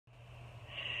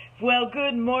Well,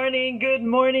 good morning,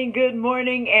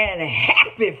 and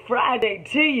happy Friday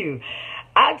to you.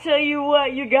 I tell you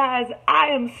what, you guys, I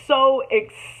am so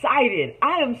excited.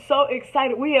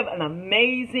 We have an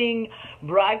amazing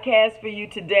broadcast for you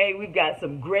today. We've got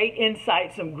some great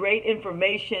insights, some great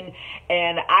information,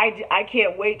 and I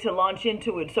can't wait to launch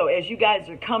into it. So as you guys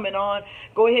are coming on,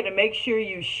 go ahead and make sure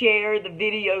you share the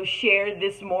video, share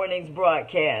this morning's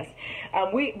broadcast.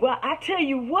 I tell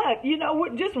you what,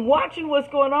 we're just watching what's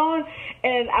going on,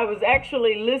 and I was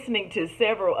actually listening to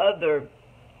several other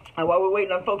while we're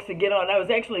waiting on folks to get on, I was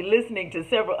actually listening to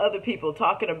several other people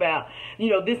talking about,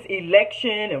 this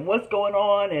election and what's going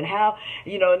on and how,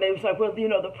 and they was like, well,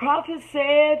 the prophet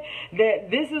said that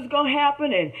this is going to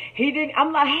happen and he didn't.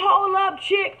 I'm like, hold up,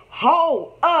 chick,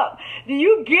 hold up. Do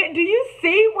you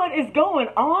see what is going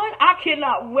on? I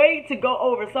cannot wait to go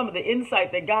over some of the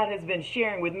insight that God has been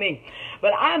sharing with me,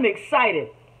 but I'm excited.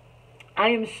 I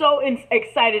am so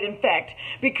excited, in fact,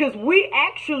 because we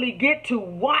actually get to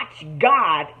watch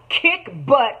God kick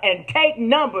butt and take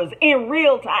numbers in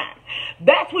real time.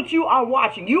 That's what you are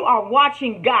watching. You are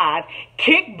watching God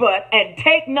kick butt and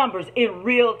take numbers in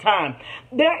real time.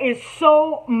 There is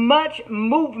so much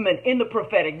movement in the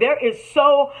prophetic. There is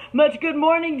so much. Good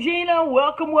morning, Gina.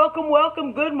 Welcome.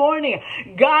 Good morning.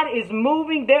 God is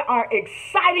moving. There are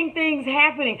exciting things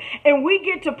happening, and we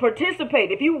get to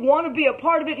participate. If you want to be a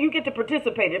part of it, you get to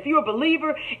participate. If you're a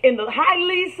believer in the, hi,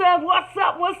 Lisa, what's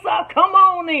up? Come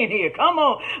on in here. Come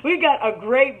on. We got a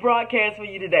great broadcast for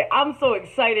you today. I'm so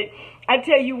excited. I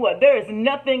tell you what, there is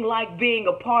nothing like being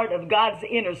a part of God's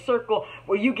inner circle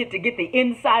where you get to get the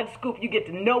inside scoop. You get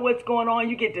to know what's going on.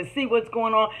 You get to see what's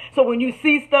going on. So when you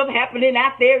see stuff happening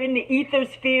out there in the ether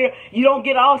sphere, you don't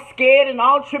get all scared and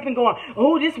all tripping going,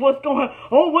 oh, this what's going on.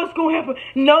 Oh, what's going to happen?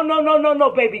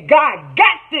 No, baby. God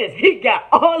got this. He got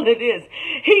all of this.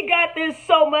 He got this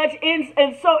so much. In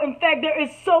fact, there is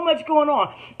so much going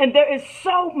on. And there is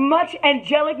so much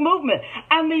angelic movement.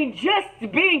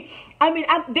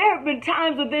 There have been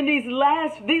times within these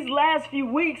last few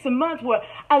weeks and months where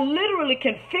I literally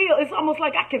can feel, it's almost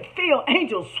like I can feel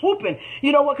angels swooping.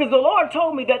 You know what? Because the Lord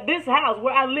told me that this house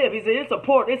where I live, he said, it's a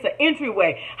port, it's an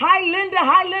entryway. Hi,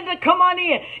 Linda, come on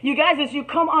in. You guys, as you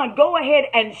come on, go ahead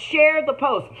and share the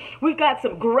post. We've got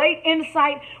some great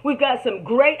insight.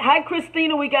 Hi,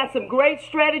 Christina, we got some great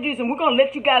strategies, and we're going to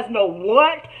let you guys know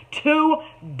what to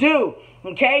do.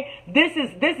 Okay, this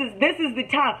is the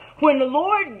time when the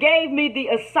Lord gave me the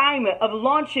assignment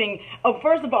of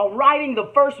first of all, writing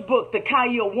the first book, the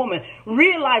Kyle woman,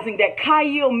 realizing that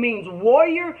Kyle means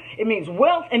warrior, it means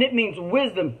wealth, and it means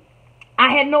wisdom. I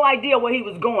had no idea where he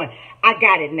was going. I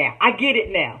got it now. I get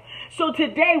it now. So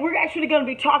today we're actually going to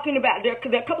be talking about, there are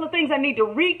a couple of things I need to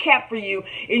recap for you,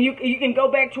 and you can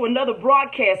go back to another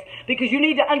broadcast because you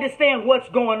need to understand what's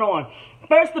going on.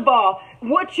 First of all,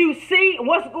 what you see,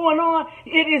 what's going on,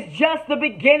 it is just the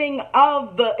beginning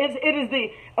of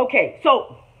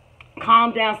so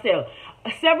calm down still.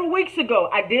 Several weeks ago,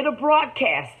 I did a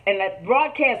broadcast, and that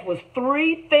broadcast was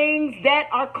 3 things that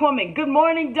are coming. Good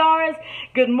morning, Doris.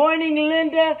 Good morning,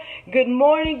 Linda. Good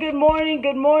morning.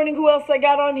 Who else I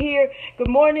got on here? Good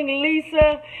morning,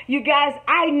 Lisa. You guys,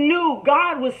 I knew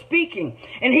God was speaking,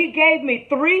 and he gave me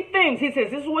 3 things. He says,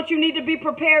 this is what you need to be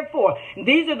prepared for.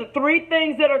 These are the 3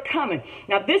 things that are coming.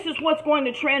 Now, this is what's going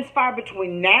to transpire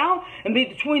between now and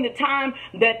between the time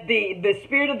that the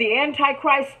spirit of the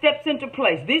Antichrist steps into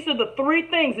place. These are the 3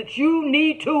 things that you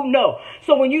need to know.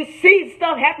 So when you see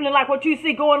stuff happening like what you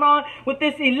see going on with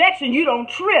this election, you don't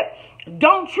trip.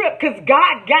 Don't trip, because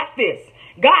God got this.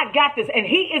 God got this, and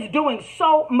he is doing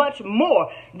so much more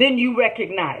than you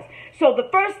recognize. So the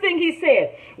first thing he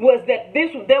said was that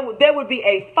there would be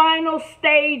a final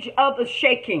stage of the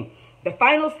shaking. The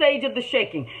final stage of the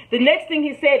shaking. The next thing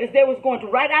he said is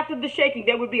right after the shaking,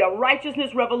 there would be a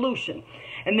righteousness revolution.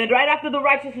 And then right after the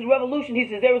righteousness revolution, he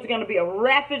says there was going to be a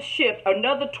rapid shift,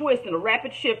 another twist and a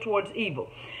rapid shift towards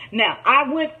evil. Now,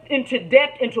 I went into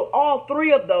depth into all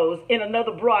 3 of those in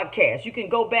another broadcast. You can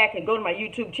go back and go to my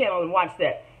YouTube channel and watch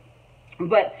that.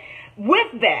 But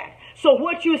with that, so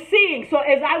what you're seeing, so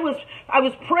as I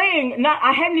was praying,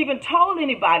 I hadn't even told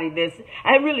anybody this.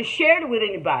 I hadn't really shared it with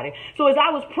anybody. So as I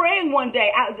was praying one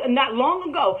day, not long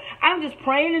ago, I'm just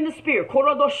praying in the spirit.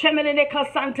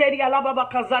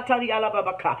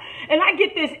 And I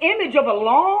get this image of a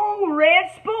long red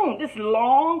spoon,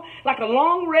 like a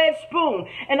long red spoon.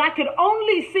 And I could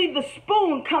only see the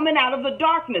spoon coming out of the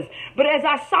darkness. But as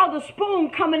I saw the spoon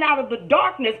coming out of the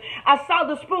darkness, I saw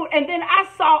the spoon, and then I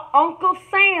saw Uncle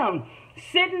Sam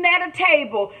sitting at a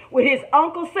table with his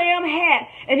Uncle Sam hat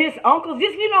and his uncle's,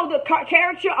 just, the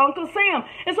character Uncle Sam.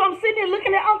 And so I'm sitting there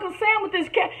looking at Uncle Sam with this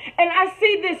and I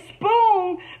see this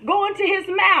spoon go into his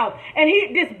mouth. And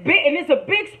it's a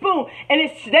big spoon.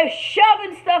 And they're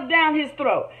shoving stuff down his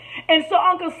throat. And so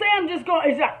Uncle Sam he's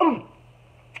like,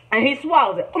 and he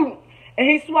swallows it. And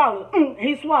he swallows.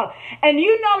 He swallows. And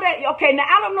you know that, okay, now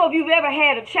I don't know if you've ever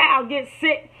had a child get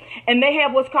sick and they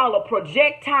have what's called a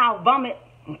projectile vomit.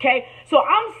 Okay, so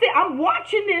I'm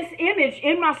watching this image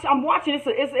I'm watching this.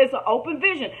 It's an open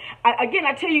vision. I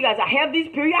tell you guys, I have these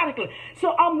periodically.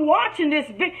 So I'm watching this,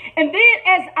 and then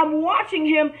as I'm watching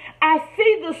him, I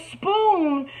see the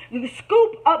spoon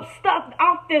scoop up stuff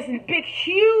off this big,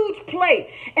 huge plate,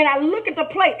 and I look at the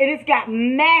plate, and it's got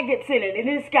maggots in it, and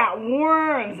it's got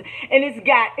worms, and it's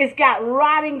got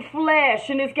rotting flesh,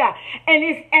 and it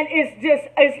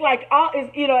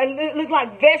looks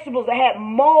like vegetables that had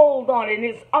mold on it.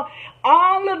 And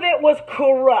all of it was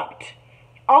corrupt.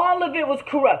 All of it was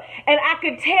corrupt. And I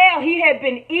could tell he had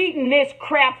been eating this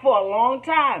crap for a long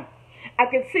time. I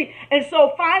could see. And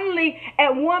so finally,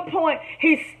 at one point,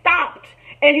 he stopped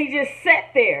and he just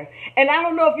sat there. And I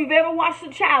don't know if you've ever watched a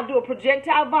child do a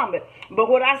projectile vomit, but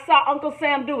what I saw Uncle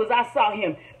Sam do is I saw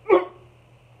him.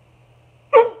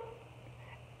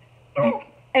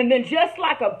 And then just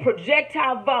like a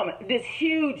projectile vomit, this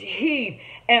huge heave,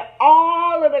 and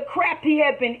all of the crap he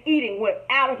had been eating went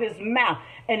out of his mouth,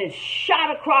 and it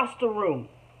shot across the room.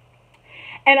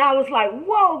 And I was like,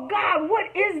 whoa, God,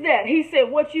 what is that? He said,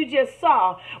 what you just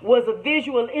saw was a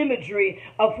visual imagery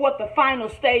of what the final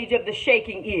stage of the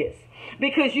shaking is.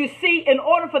 Because you see, in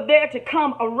order for there to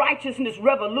come a righteousness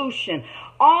revolution,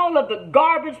 all of the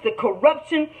garbage, the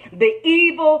corruption, the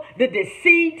evil, the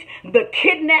deceit, the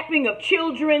kidnapping of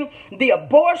children, the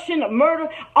abortion, the murder,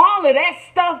 all of that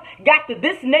stuff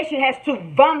this nation has to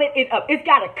vomit it up. It's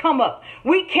got to come up.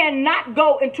 We cannot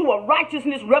go into a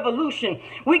righteousness revolution.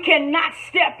 We cannot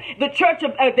the church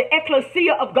of the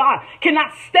ecclesia of God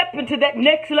cannot step into that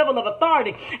next level of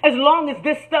authority as long as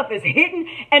this stuff is hidden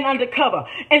and undercover.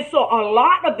 And so a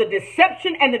lot of the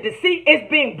deception and the deceit is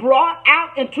being brought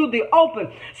out into the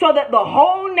open, so that the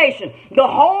whole nation, the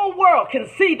whole world can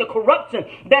see the corruption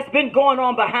that's been going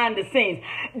on behind the scenes.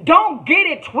 Don't get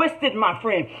it twisted, my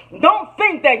friend. Don't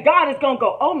think that God is going to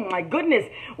go, oh my goodness,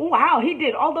 wow, he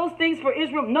did all those things for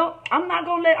Israel. No, I'm not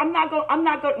going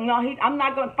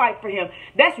to fight for him.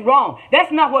 That's wrong.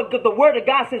 That's not what the word of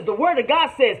God says. The word of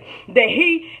God says that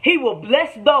he will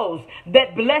bless those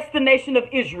that bless the nation of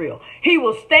Israel. He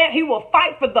will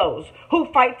fight for those who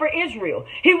fight for Israel.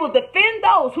 He will defend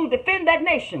those who defend that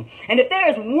nation. And if there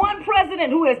is one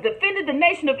president who has defended the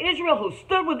nation of Israel, who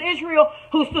stood with Israel,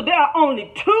 there are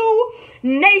only two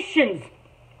nations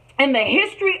in the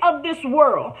history of this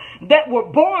world that were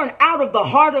born out of the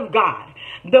heart of God.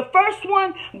 The first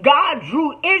one, God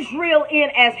drew Israel in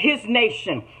as his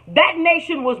nation. That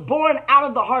nation was born out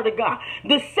of the heart of God.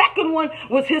 The second one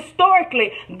was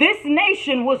historically, this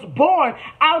nation was born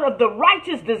out of the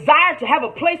righteous desire to have a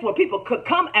place where people could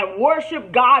come and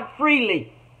worship God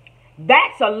freely.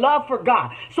 That's a love for God.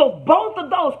 So both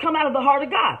of those come out of the heart of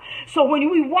God. So when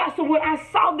I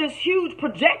saw this huge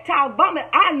projectile vomit,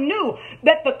 I knew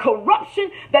that the corruption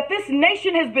that this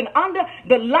nation has been under,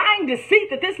 the lying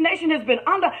deceit that this nation has been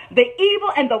under, the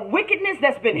evil and the wickedness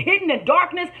that's been hidden in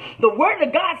darkness, the word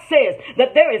of God says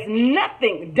that there is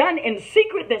nothing done in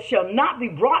secret that shall not be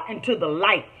brought into the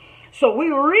light. So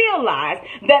we realize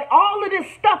that all of this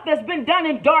stuff that's been done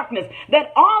in darkness,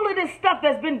 that all of this stuff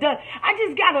that's been done, I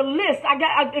just got a list.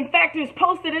 In fact, it's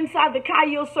posted inside the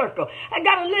Kyle Circle. I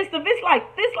got a list of it's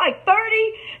like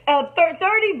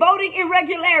 30 voting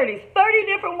irregularities, 30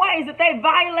 different ways that they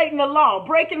violating the law,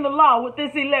 breaking the law with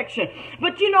this election.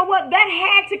 But you know what? That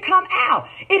had to come out.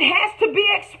 It has to be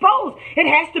exposed. It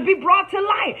has to be brought to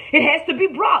light. It has to be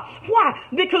brought. Why?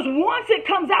 Because once it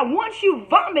comes out, once you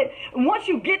vomit, once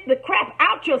you get the crap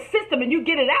out your system and you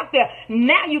get it out there,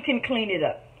 now you can clean it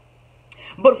up.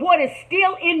 But what is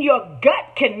still in your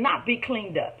gut cannot be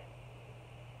cleaned up.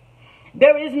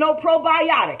 There is no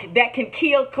probiotic that can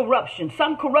kill corruption.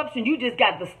 Some corruption,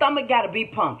 the stomach got to be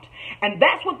pumped. And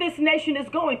that's what this nation is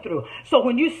going through. So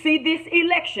when you see this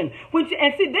election,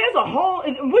 there's a whole,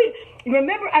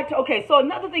 so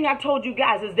another thing I told you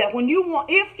guys is that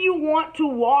if you want to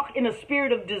walk in a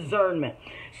spirit of discernment,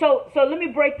 So let me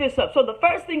break this up. So the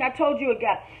first thing I told you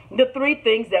about the three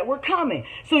things that were coming.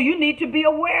 So you need to be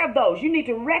aware of those. You need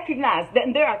to recognize that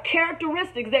there are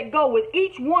characteristics that go with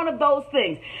each one of those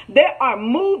things. There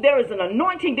is an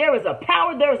anointing, there is a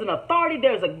power, there is an authority,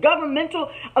 there is a governmental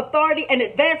authority and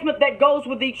advancement that goes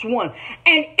with each one.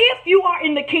 And if you are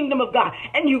in the kingdom of God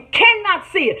and you cannot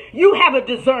see it, you have a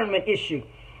discernment issue.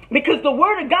 Because the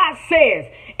word of God says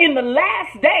in the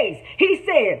last days, he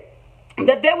said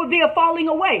that there would be a falling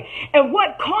away. And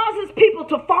what causes people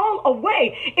to fall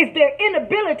away is their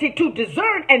inability to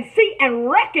discern and see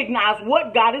and recognize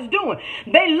what God is doing.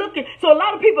 So a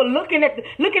lot of people looking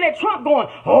at Trump going,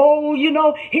 oh,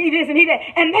 he this and he that,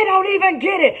 and they don't even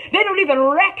get it. They don't even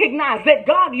recognize that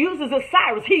God uses a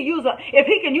Cyrus. If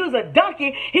he can use a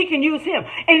donkey, he can use him.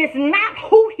 And it's not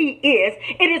who he is.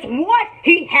 It is what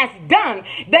he has done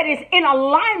that is in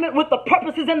alignment with the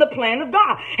purposes and the plan of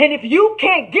God. And if you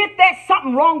can't get that,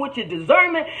 something wrong with your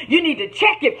discernment. You need to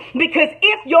check it, because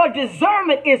if your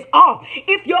discernment is off,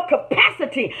 if your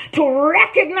capacity to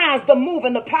recognize the move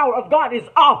and the power of God is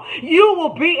off, you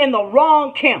will be in the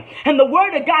wrong camp. And the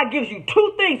word of God gives you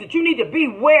two things that you need to be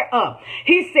aware of.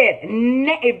 He said,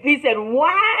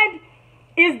 wide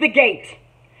is the gate.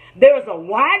 There is a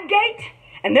wide gate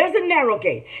and there's a narrow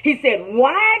gate. He said,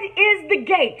 wide is the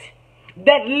gate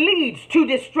that leads to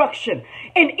destruction.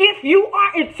 And if you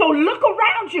are, so look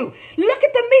around you, look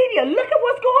at the media, look at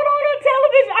what's going on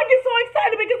television. I get so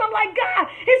excited because I'm like, God,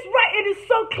 it's right. It is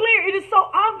so clear. It is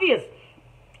so obvious.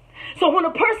 So when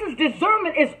a person's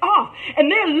discernment is off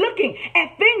and they're looking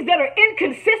at things that are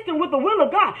inconsistent with the will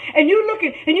of God, and you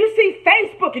looking and you see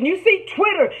Facebook and you see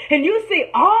Twitter and you see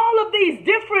all of these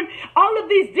different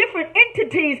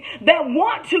entities that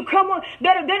want to come on,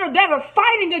 that are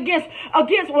fighting against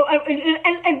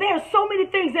and there are so many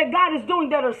things that God is doing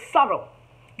that are subtle.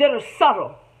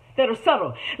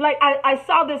 Like I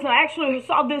saw this, and I actually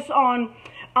saw this on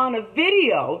a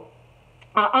video.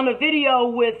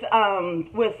 With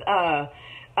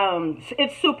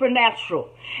It's Supernatural,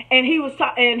 and he was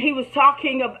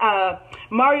talking about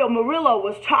Mario Murillo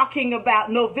was talking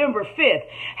about November 5th,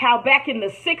 how back in the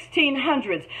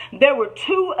 1600s there were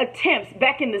two attempts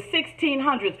back in the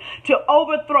 1600s to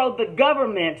overthrow the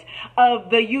government of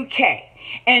the UK.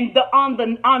 And on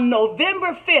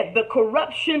November 5th, the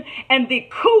corruption and the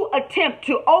coup attempt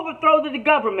to overthrow the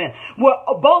government were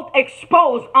both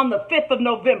exposed on the 5th of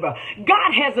November.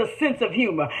 God has a sense of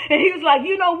humor. And he was like,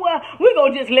 you know what? We're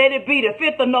going to just let it be the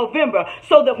 5th of November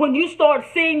so that when you start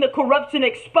seeing the corruption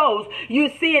exposed, you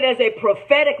see it as a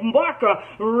prophetic marker,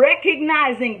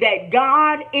 recognizing that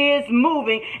God is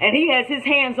moving and he has his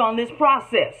hands on this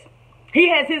process. He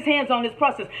has his hands on this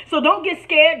process. So don't get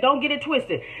scared. Don't get it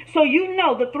twisted. So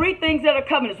the three things that are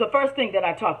coming is the first thing that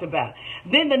I talked about.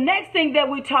 Then the next thing that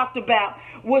we talked about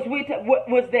was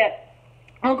that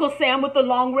Uncle Sam with the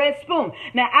long red spoon.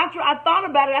 Now, after I thought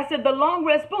about it, I said the long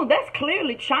red spoon, that's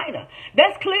clearly China.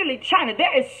 That's clearly China.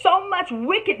 There is so much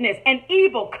wickedness and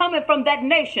evil coming from that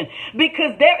nation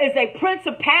because there is a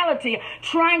principality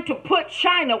trying to put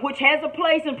China, which has a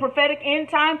place in prophetic end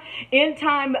time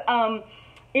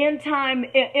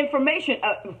information,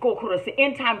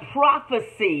 end time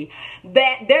prophecy,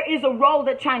 that there is a role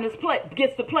that China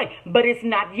gets to play, but it's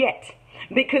not yet.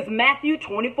 Because Matthew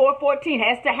 24:14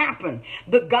 has to happen.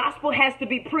 The gospel has to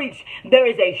be preached. There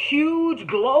is a huge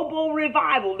global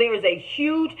revival. There is a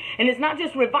huge, and it's not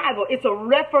just revival, it's a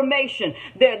reformation.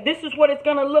 This is what it's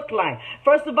going to look like.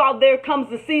 First of all, there comes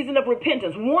the season of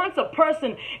repentance. Once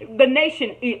the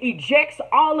nation ejects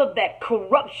all of that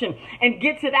corruption and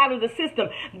gets it out of the system,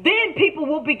 then people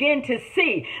will begin to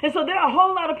see. And so there are a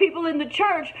whole lot of people in the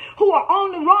church who are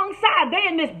on the wrong side. They're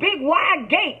in this big wide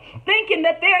gate thinking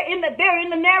that they're in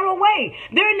the narrow way.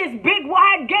 They're in this big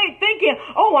wide gate thinking,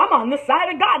 oh, I'm on the side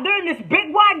of God. They're in this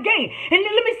big wide gate. And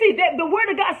then let me see that the word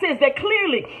of God says that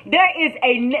clearly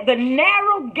the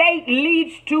narrow gate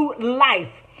leads to life.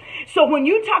 So when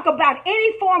you talk about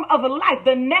any form of a life,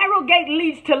 the narrow gate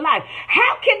leads to life.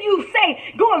 How can you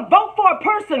say, go and vote for a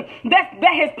person that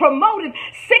has promoted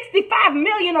 65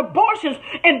 million abortions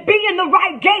and be in the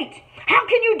right gate? How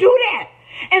can you do that?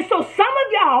 And so some of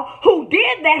y'all who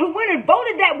did that, who went and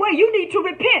voted that way, you need to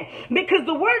repent, because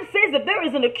the word says that there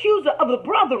is an accuser of the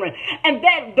brethren and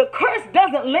that the curse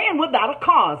doesn't land without a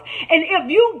cause. And if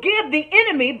you give the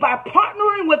enemy, by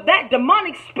partnering with that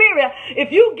demonic spirit,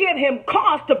 if you give him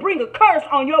cause to bring a curse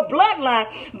on your bloodline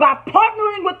by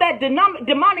partnering with that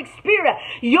demonic spirit,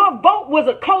 your vote was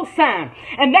a cosign,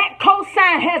 and that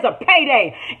cosign has a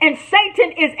payday. And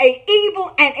Satan is a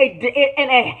evil and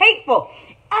a hateful,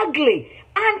 ugly,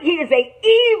 and he is an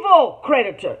evil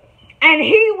creditor. And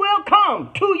he will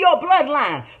come to your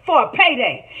bloodline for a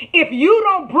payday. If you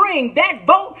don't bring that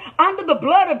vote under the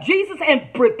blood of Jesus and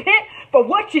repent for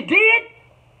what you did,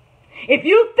 if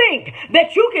you think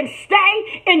that you can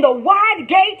stay in the wide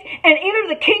gate and enter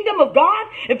the kingdom of God,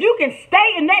 if you can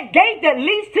stay in that gate that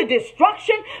leads to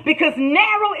destruction, because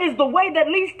narrow is the way that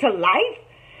leads to life,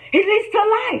 it leads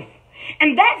to life.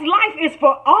 And that life is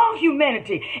for all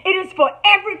humanity. It is for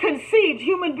every conceived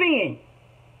human being.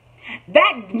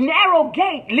 That narrow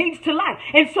gate leads to life.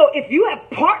 And so if you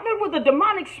have partnered with a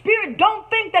demonic spirit, don't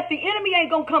think that the enemy ain't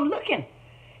going to come looking.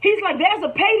 He's like, there's a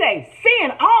payday.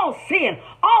 Sin,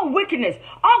 all wickedness,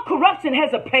 all corruption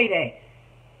has a payday.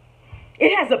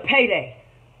 It has a payday.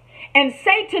 And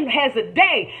Satan has a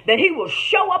day that he will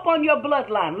show up on your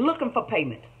bloodline looking for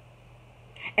payment.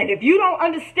 And if you don't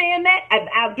understand that,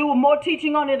 I'll do more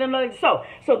teaching on it another. So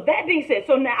that being said,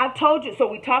 so now I told you, so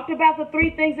we talked about the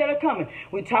three things that are coming.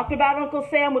 We talked about Uncle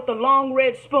Sam with the long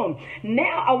red spoon.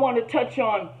 Now I want to touch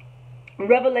on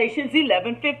Revelations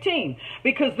 11:15,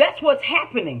 because that's what's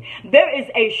happening. There is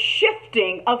a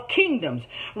shifting of kingdoms.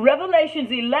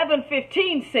 Revelations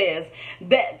 11:15 says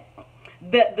that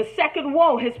the second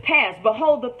woe has passed.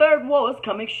 Behold, the third woe is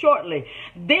coming shortly.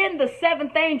 Then the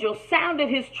seventh angel sounded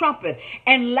his trumpet,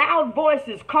 and loud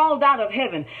voices called out of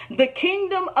heaven, the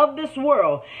kingdom of this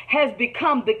world has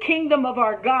become the kingdom of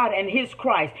our God and his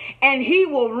Christ, and he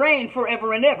will reign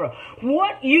forever and ever.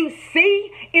 What you see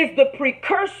is the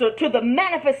precursor to the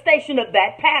manifestation of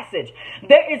that passage.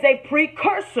 There is a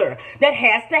precursor that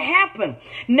has to happen.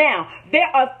 Now, there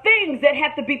are things that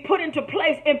have to be put into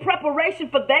place in preparation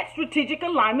for that strategic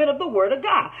alignment of the word of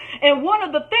God. And one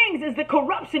of the things is the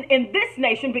corruption in this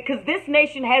nation, because this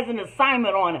nation has an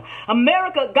assignment on it.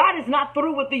 America, God is not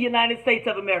through with the United States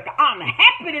of America. I'm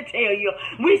happy to tell you,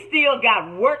 we still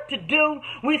got work to do.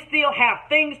 We still have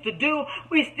things to do.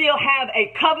 We still have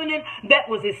a covenant that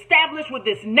was established with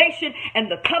this nation,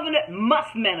 and the covenant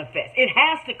must manifest. It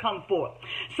has to come forth.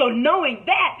 So knowing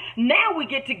that, now we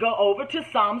get to go over to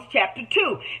Psalms chapter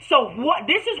 2. So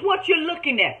this is what you're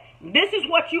looking at. This is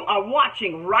what you are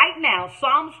watching right now.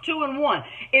 Psalms 2:1.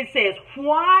 It says,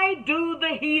 why do the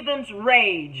heathens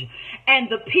rage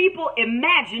and the people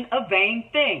imagine a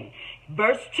vain thing?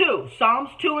 Verse 2,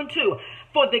 Psalms 2:2.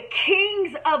 For the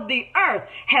kings of the earth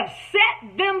have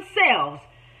set themselves.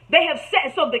 They have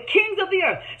set, so the kings of the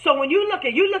earth. So when you look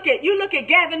at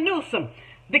Gavin Newsom,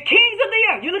 the kings of the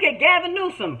earth, you look at Gavin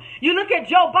Newsom, you look at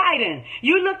Joe Biden,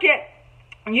 you look at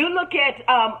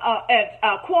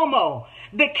Cuomo,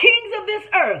 the kings of this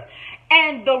earth,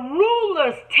 and the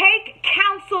rulers take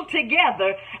counsel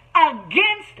together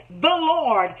against the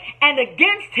Lord and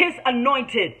against his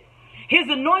anointed. His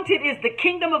anointed is the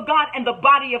kingdom of God and the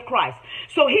body of Christ.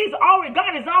 So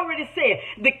God has already said,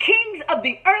 the kings of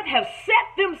the earth have set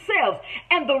themselves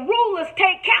and the rulers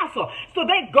take counsel. So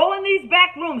they go in these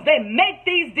back rooms, they make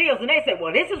these deals, and they say,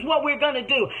 well, this is what we're going to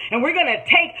do. And we're going to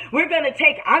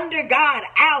take under God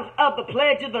out of the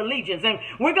Pledge of Allegiance. And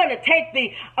we're going to take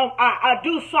I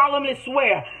do solemnly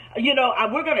swear.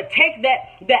 We're going to take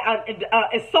that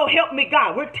so help me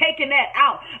God. We're taking that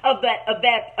out of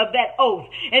that oath.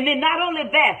 And then not only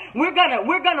that, we're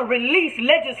going to release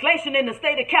legislation in the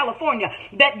state of California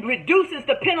that reduces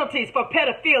the penalties for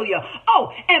pedophilia.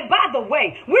 Oh, and by the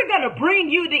way, we're going to bring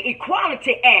you the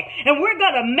Equality Act, and we're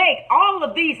going to make all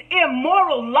of these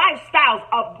immoral lifestyles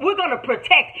we're going to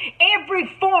protect every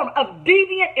form of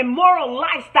deviant, immoral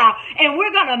lifestyle, and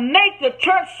we're going to make the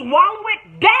church swallow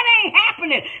it. That ain't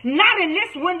happening. Not in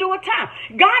this window of time.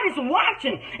 God is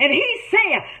watching, and he's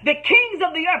saying the kings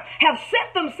of the earth have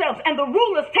set themselves, and the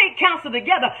rulers take counsel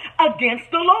together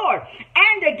against the Lord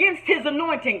and against his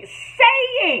anointing,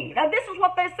 saying, now this is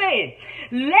what they're saying,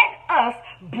 let us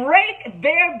break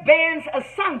their bands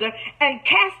asunder and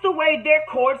cast away their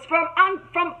cords from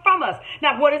us.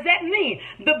 Now, what does that mean?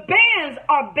 The bands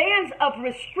are bands of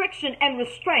restriction and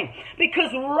restraint,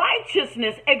 because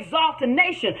righteousness exalts a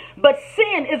nation, but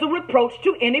sin is a reproach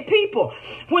to any people.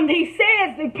 When he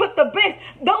says they put the bands,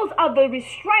 those are the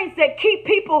restraints that keep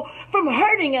people from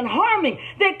hurting and harming,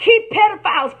 that keep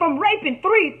pedophiles from raping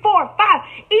 3, 4, 5,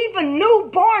 even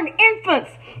newborn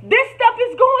infants. This stuff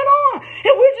is going on,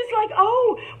 and we're just like,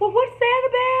 oh, well, what's that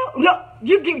about? No,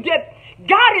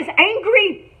 God is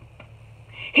angry.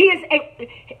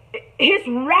 His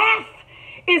wrath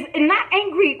is not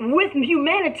angry with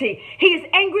humanity. He is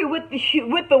angry with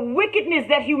the wickedness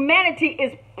that humanity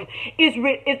is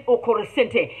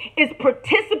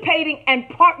participating and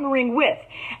partnering with,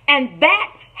 and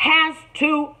that has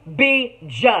to be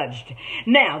judged.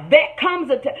 Now, that comes,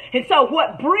 and so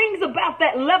what brings about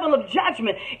that level of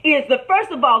judgment is that,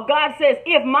 first of all, God says,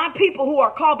 if my people who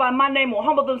are called by my name will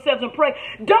humble themselves and pray.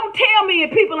 Don't tell me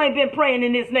if people ain't been praying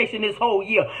in this nation this whole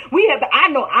year. I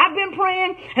know I've been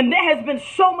praying, and there has been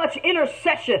so much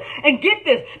intercession. And get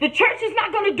this, the church is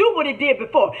not going to do what it did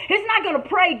before. It's not going to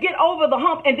pray, get over the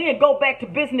hump, and then go back to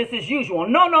business as usual.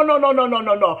 No.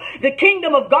 The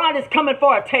kingdom of God is coming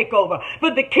for a takeover.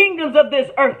 But the kingdoms of this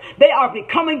earth, they are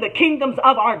becoming the kingdoms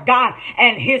of our God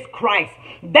and his Christ.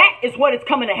 That is what is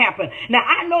coming to happen. Now,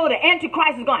 I know the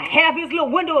Antichrist is going to have his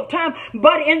little window of time,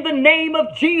 but in the name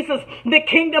of Jesus, the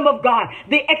kingdom of God,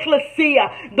 the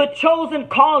ecclesia, the chosen,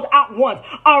 called out ones,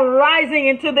 are rising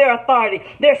into their authority.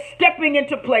 They're stepping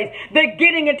into place. They're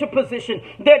getting into position.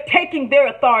 They're taking their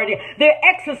authority. They're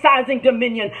exercising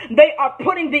dominion. They are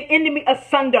putting the enemy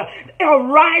asunder. They're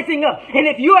rising up. And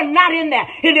if you are not in that,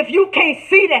 and if you can't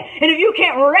see that, and if you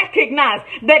can't recognize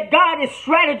that God is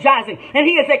strategizing and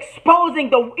he is exposing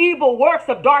the evil works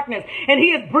of darkness, and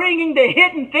he is bringing the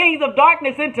hidden things of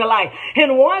darkness into light.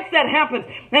 And once that happens,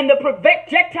 and the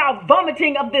projectile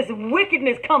vomiting of this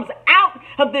wickedness comes out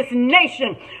of this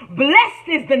nation, blessed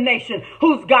is the nation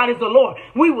whose God is the Lord.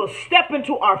 We will step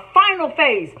into our final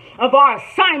phase of our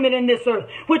assignment in this earth,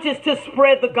 which is to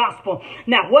spread the gospel.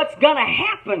 Now, what's going to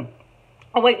happen?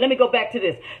 Oh, wait, let me go back to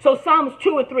this. So Psalms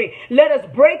 2 and 3, let us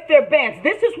break their bands.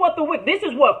 This is what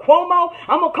Cuomo,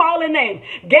 I'm going to call their names,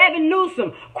 Gavin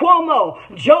Newsom, Cuomo,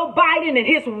 Joe Biden and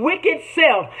his wicked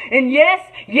self. And yes,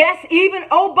 even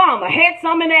Obama had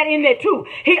some of that in there too.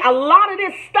 A lot of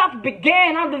this stuff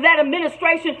began under that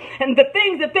administration, and the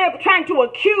things that they're trying to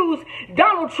accuse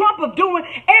Donald Trump of doing,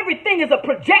 everything is a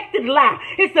projected lie.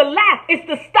 It's a lie. It's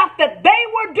the stuff that they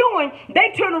were doing.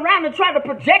 They turn around and try to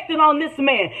project it on this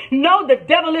man. No, the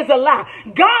devil is a lie.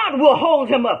 God will hold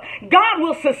him up. God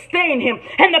will sustain him.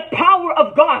 And the power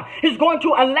of God is going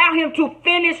to allow him to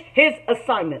finish his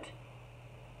assignment.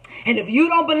 And if you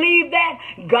don't believe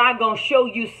that, God gonna show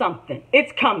you something.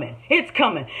 It's coming. It's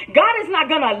coming. God is not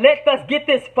gonna let us get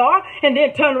this far and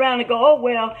then turn around and go, oh,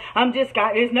 well,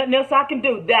 there's nothing else I can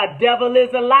do. That devil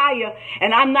is a liar.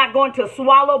 And I'm not going to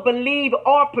swallow, believe,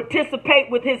 or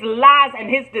participate with his lies and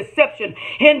his deception.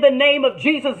 In the name of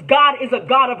Jesus, God is a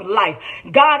God of life.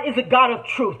 God is a God of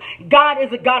truth. God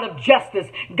is a God of justice.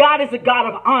 God is a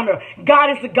God of honor.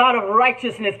 God is a God of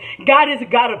righteousness. God is a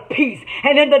God of peace.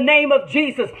 And in the name of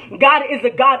Jesus, God is a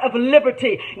God of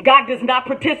liberty. God does not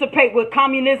participate with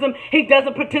communism. He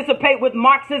doesn't participate with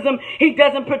Marxism. He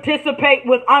doesn't participate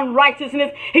with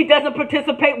unrighteousness. He doesn't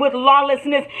participate with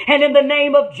lawlessness. And in the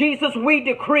name of Jesus, we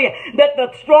decree that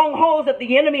the strongholds that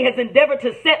the enemy has endeavored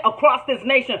to set across this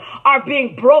nation are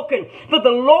being broken. For the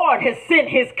Lord has sent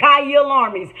his Ka'il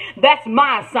armies. That's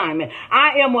my assignment.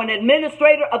 I am an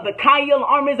administrator of the Ka'il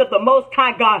armies of the Most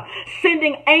High God,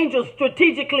 sending angels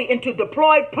strategically into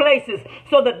deployed places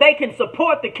so that they can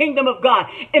support the kingdom of God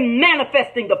in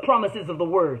manifesting the promises of the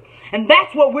word. And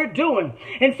that's what we're doing.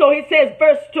 And so he says,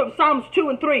 Psalms 2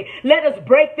 and 3, let us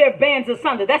break their bands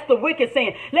asunder. That's the wicked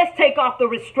saying, let's take off the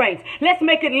restraints. Let's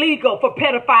make it legal for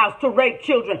pedophiles to rape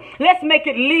children. Let's make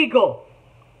it legal.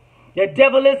 The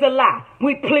devil is a lie.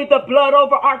 We plead the blood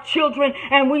over our children,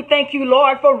 and we thank you,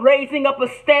 Lord, for raising up a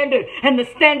standard. And the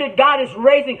standard God is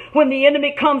raising when the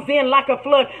enemy comes in like a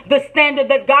flood, the standard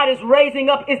that God is raising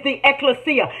up is the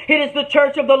ecclesia. It is the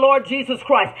church of the Lord Jesus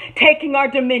Christ, taking our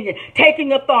dominion,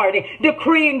 taking authority,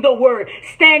 decreeing the word,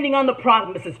 standing on the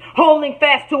promises, holding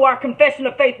fast to our confession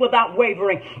of faith without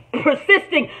wavering,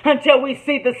 persisting until we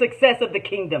see the success of the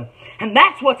kingdom. And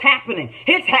that's what's happening.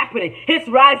 It's happening. It's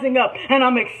rising up, and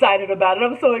I'm excited about it.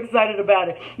 I'm so excited about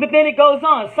it. But then it goes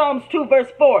on. Psalms 2 verse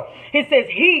 4. It says,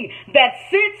 he that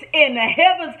sits in the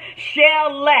heavens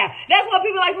shall laugh. That's what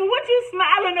people are like, well, what you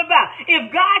smiling about?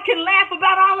 If God can laugh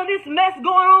about all of this mess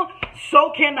going on,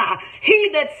 so can I. He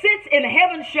that sits in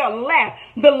heaven shall laugh.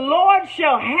 The Lord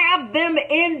shall have them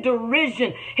in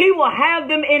derision. He will have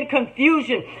them in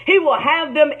confusion. He will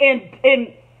have them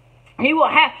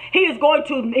He is going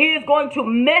to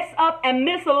mess up and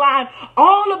misalign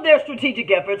all of their strategic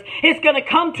efforts. It's going to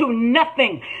come to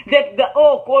nothing.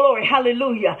 Oh glory,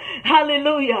 hallelujah,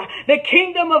 hallelujah. The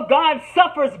kingdom of God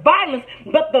suffers violence,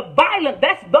 but the violent,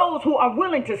 that's those who are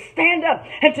willing to stand up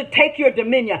and to take your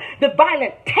dominion. The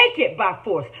violent take it by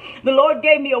force. The Lord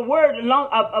gave me a word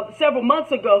several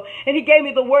months ago, and he gave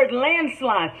me the word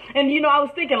landslide. And I was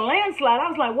thinking landslide. I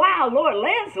was like, wow, Lord,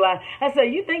 landslide. I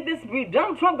said, you think this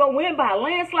Donald Trump gonna win by a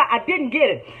landslide? I didn't get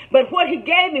it. But what he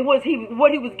gave me was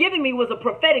what he was giving me was a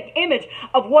prophetic image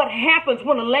of what happens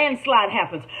when a landslide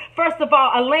happens. 1 first of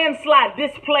all, a landslide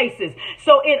displaces.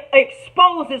 So it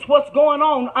exposes what's going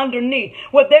on underneath.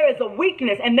 Where there is a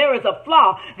weakness and there is a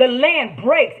flaw, the land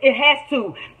breaks. It has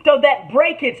to. So that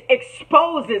breakage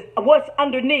exposes what's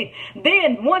underneath.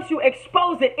 Then once you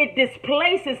expose it, it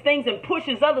displaces things and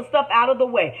pushes other stuff out of the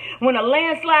way. When a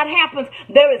landslide happens,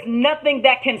 there is nothing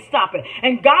that can stop it.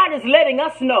 And God is letting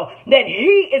us know that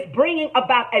he is bringing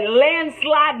about a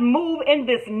landslide move in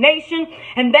this nation.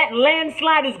 And that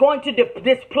landslide is going to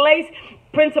displace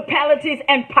principalities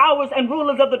and powers and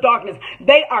rulers of the darkness.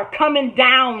 They are coming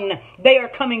down. They are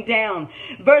coming down.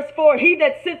 Verse 4, he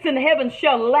that sits in heaven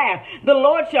shall laugh. The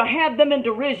Lord shall have them in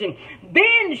derision.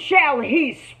 Then shall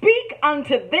he speak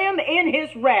unto them in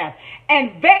his wrath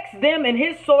and vex them in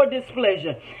his sore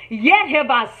displeasure. Yet have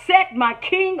I set my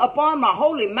king upon my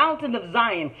holy mountain of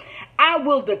Zion. I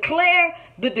will declare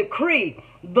the decree.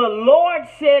 The Lord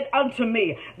said unto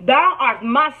me, thou art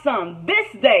my son.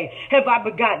 This day have I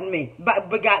begotten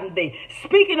thee.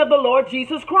 Speaking of the Lord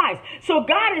Jesus Christ. So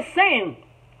God is saying,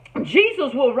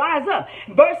 Jesus will rise up.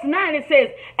 Verse 9, it says,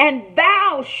 and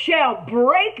thou shalt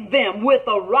break them with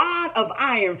a rod of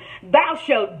iron. Thou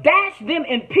shalt dash them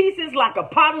in pieces like a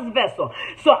potter's vessel.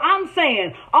 So I'm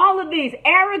saying all of these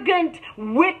arrogant,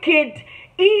 wicked,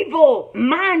 evil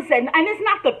mindset, and it's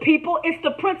not the people, it's the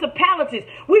principalities.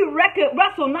 We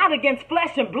wrestle not against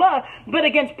flesh and blood, but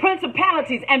against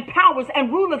principalities and powers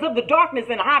and rulers of the darkness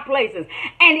in high places.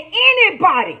 And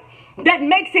anybody that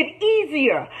makes it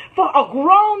easier for a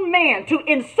grown man to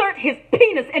insert his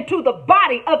penis into the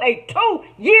body of a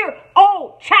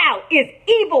 2-year-old child is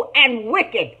evil and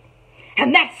wicked.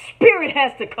 And that spirit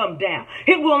has to come down.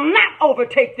 It will not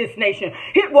overtake this nation.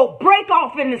 It will break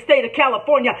off in the state of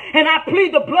California. And I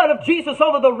plead the blood of Jesus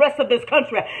over the rest of this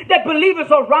country, that believers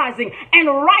are rising, and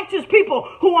righteous people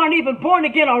who aren't even born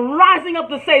again are rising up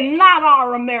to say, not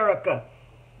our America.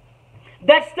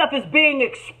 That stuff is being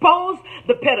exposed.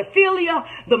 The pedophilia,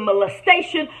 the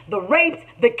molestation, the rapes,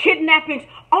 the kidnappings,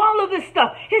 all of this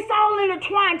stuff. It's all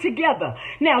intertwined together.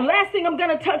 Now, last thing I'm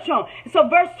going to touch on. So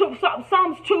verse 2,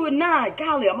 Psalms 2 and 9.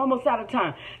 Golly, I'm almost out of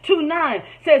time. 2:9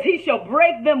 says, he shall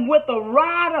break them with a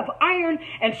rod of iron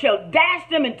and shall dash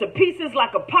them into pieces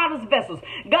like a potter's vessels.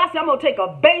 God said, I'm going to take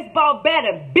a baseball bat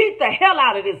and beat the hell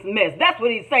out of this mess. That's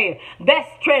what he's saying. That's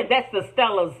the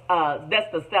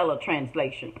Stella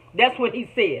translation. That's what he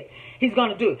said he's going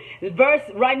to do. Verse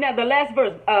right now, the last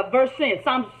verse, verse 10,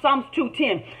 Psalms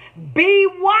 2:10. Be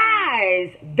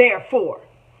wise, therefore,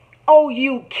 O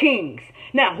you kings.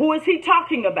 Now, who is he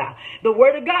talking about? The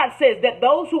word of God says that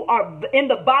those who are in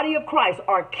the body of Christ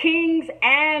are kings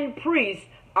and priests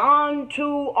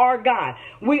unto our God.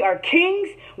 We are kings,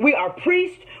 we are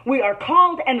priests, we are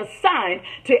called and assigned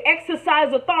to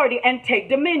exercise authority and take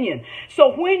dominion.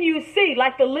 So when you see,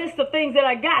 like the list of things that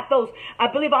I got, those, I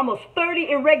believe almost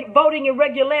 30 voting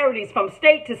irregularities from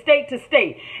state to state to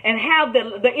state, and how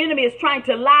the enemy is trying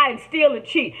to lie and steal and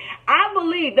cheat, I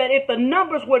believe that if the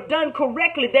numbers were done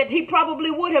correctly, that he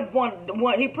probably would have won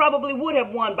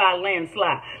by a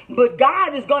landslide. But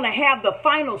God is going to have the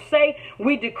final say.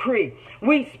 We decree,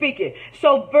 we speak it.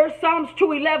 So Psalms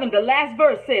 2:11, the last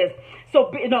verse says,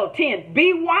 10,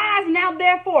 be wise now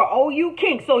therefore, O you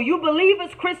kings. So you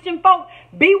believers, Christian folk,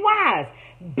 be wise,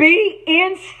 be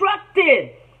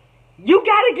instructed. You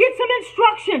got to get some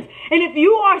instructions. And if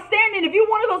you're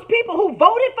one of those people who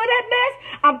voted for that mess,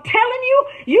 I'm telling you,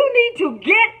 you need to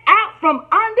get out from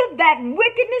under that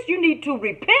wickedness. You need to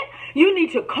repent. You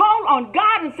need to call on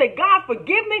God and say, God,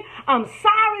 forgive me. I'm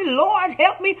sorry. Lord,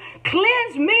 help me.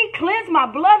 Cleanse me. Cleanse my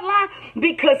bloodline,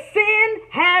 because sin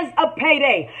has a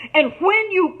payday. And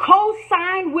when you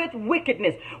co-sign with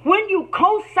wickedness, when you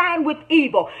co-sign with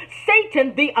evil,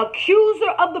 Satan, the accuser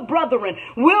of the brethren,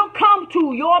 will come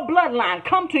to your bloodline,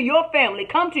 come to your family,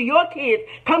 come to your kids,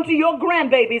 come to your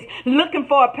grandbabies looking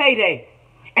for a payday.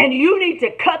 And you need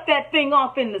to cut that thing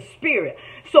off in the spirit.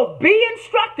 So be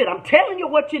instructed. I'm telling you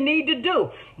what you need to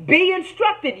do. Be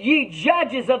instructed, ye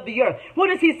judges of the earth. What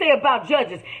does he say about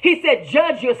judges? He said,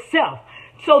 judge yourself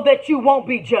so that you won't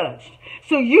be judged.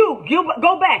 So you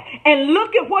go back and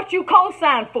look at what you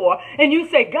co-signed for, and you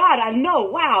say, God, I know,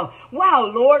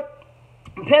 wow, Lord,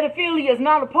 pedophilia is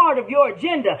not a part of your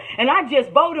agenda, and I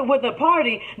just voted with a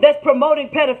party that's promoting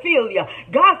pedophilia.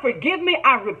 God, forgive me,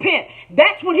 I repent.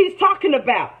 That's what he's talking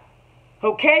about.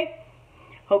 Okay?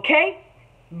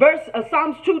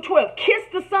 Psalms 2:12, kiss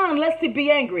the Son lest he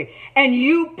be angry, and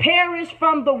you perish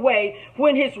from the way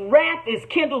when his wrath is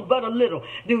kindled but a little.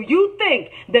 Do you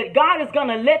think that God is going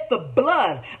to let the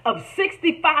blood of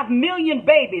 65 million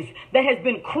babies that has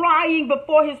been crying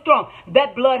before his throne,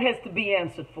 that blood has to be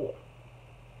answered for?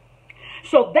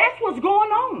 So that's what's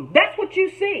going on. That's what you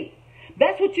see.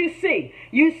 That's what you see.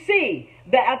 You see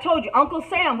that I told you, Uncle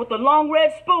Sam with the long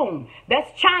red spoon.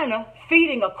 That's China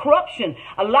feeding a corruption.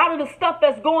 A lot of the stuff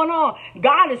that's going on,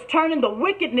 God is turning the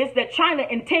wickedness that China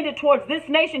intended towards this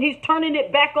nation. He's turning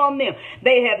it back on them.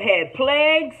 They have had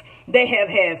plagues. They have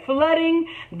had flooding.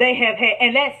 They have had,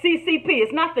 and that CCP,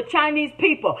 it's not the Chinese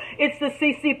people, it's the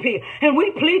CCP. And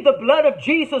we plead the blood of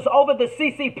Jesus over the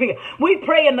CCP. We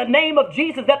pray in the name of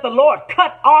Jesus that the Lord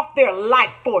cut off their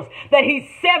life force, that he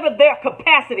severed their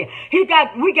capacity. We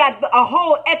got a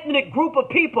whole ethnic group of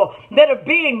people that are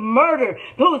being murdered,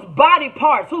 whose body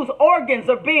parts, whose organs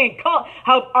are being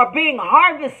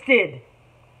harvested.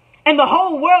 And the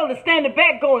whole world is standing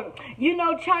back going, you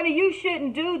know, China, you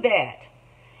shouldn't do that.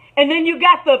 And then you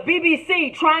got the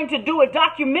BBC trying to do a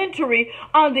documentary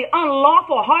on the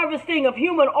unlawful harvesting of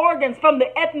human organs from the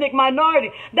ethnic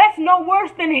minority. That's no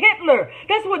worse than Hitler.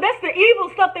 That's the evil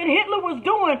stuff that Hitler was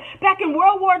doing back in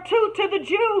World War II to the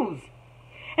Jews.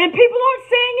 And people aren't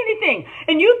saying anything.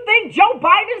 And you think Joe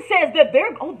Biden says that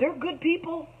they're good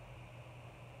people?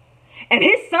 And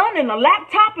his son and the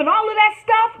laptop and all of that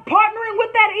stuff, partnering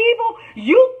with that evil,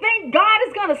 you think God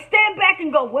is going to stand back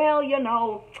and go, well, you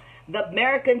know, the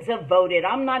Americans have voted.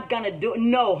 I'm not going to do it.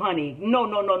 No, honey. No.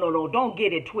 Don't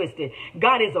get it twisted.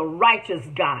 God is a righteous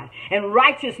God, and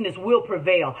righteousness will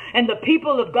prevail. And the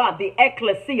people of God, the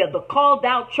ecclesia, the called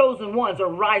out chosen ones are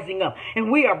rising up.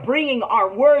 And we are bringing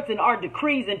our words and our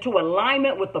decrees into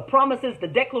alignment with the promises, the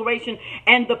declaration,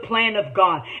 and the plan of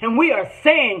God. And we are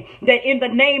saying that in the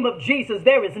name of Jesus,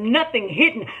 there is nothing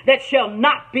hidden that shall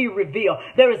not be revealed.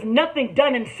 There is nothing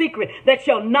done in secret that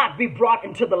shall not be brought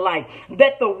into the light.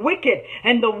 That the wicked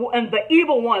and the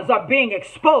evil ones are being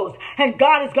exposed, and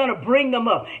God is going to bring them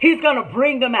up. He's going to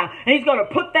bring them out, and he's going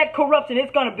to put that corruption.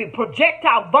 It's going to be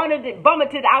projectile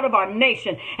vomited out of our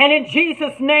nation. And in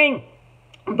Jesus' name,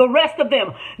 the rest of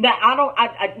them that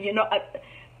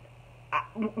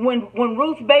when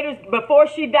Ruth Bader, before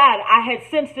she died, I had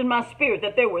sensed in my spirit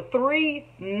that there were 3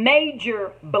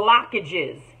 major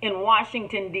blockages in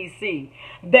Washington, D.C.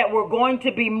 that were going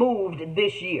to be moved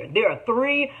this year. There are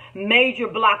 3 major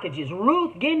blockages.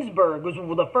 Ruth Ginsburg was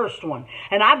the first one.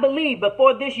 And I believe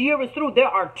before this year is through, there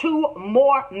are 2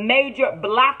 more major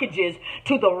blockages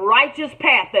to the righteous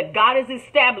path that God is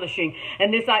establishing.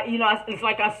 And this, it's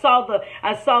like I saw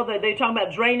they're talking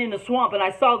about draining the swamp, and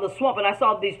I saw the swamp, and I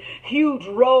saw these huge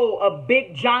row of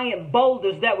big giant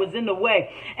boulders that was in the way.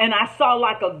 And I saw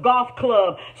like a golf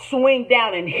club swing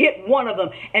down and hit one of them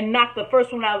and knock the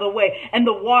first one out of the way. And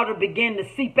the water began to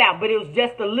seep out, but it was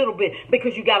just a little bit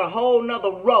because you got a whole nother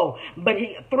row. But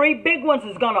 3 big ones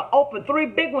is going to open. 3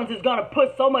 big ones is going to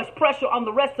put so much pressure on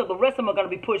the rest of them are going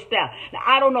to be pushed out. Now,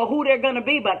 I don't know who they're going to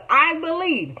be, but I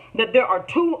believe that there are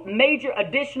 2 major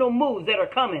additional moves that are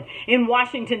coming in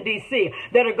Washington, D.C.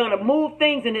 that are going to move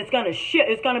things, and it's going to shift.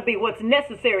 It's going to be what's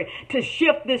necessary to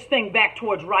shift this thing back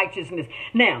towards righteousness.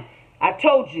 Now, I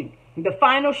told you, the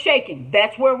final shaking,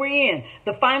 that's where we're in.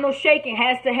 The final shaking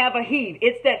has to have a heave.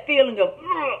 It's that feeling of,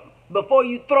 before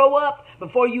you throw up,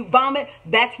 before you vomit.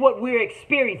 That's what we're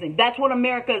experiencing. That's what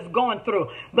America is going through.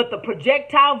 But the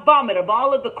projectile vomit of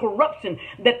all of the corruption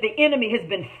that the enemy has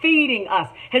been feeding us,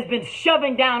 has been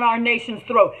shoving down our nation's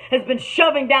throat, has been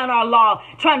shoving down our law,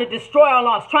 trying to destroy our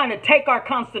laws, trying to take our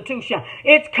Constitution.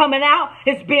 It's coming out.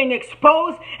 It's being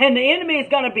exposed, and the enemy is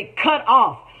going to be cut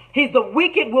off. The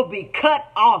wicked will be cut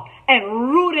off and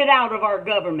rooted out of our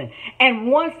government. And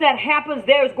once that happens,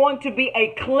 there's going to be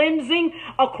a cleansing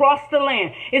across the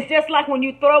land. It's just like when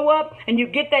you throw up and you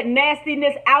get that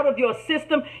nastiness out of your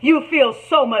system, you feel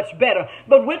so much better.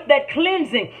 But with that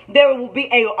cleansing, there will be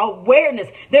a awareness.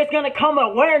 There's going to come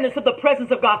awareness of the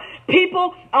presence of God.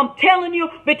 People, I'm telling you,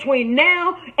 between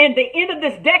now and the end of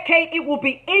this decade, it will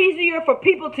be easier for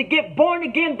people to get born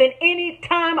again than any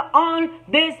time on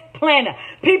this planet.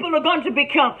 People are going to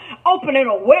become open and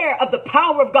aware of the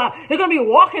power of God. They're going to be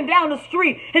walking down the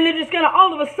street, and they're just going to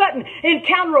all of a sudden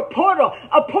encounter a portal,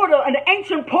 an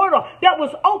ancient portal that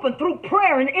was open through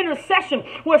prayer and intercession,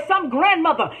 where some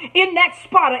grandmother in that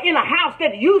spot or in a house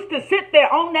that used to sit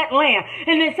there on that land,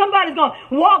 and then somebody's going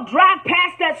to drive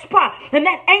past that spot, and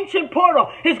that ancient portal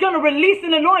is going to release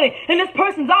an anointing, and this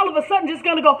person's all of a sudden just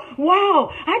going to go,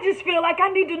 wow, I just feel like I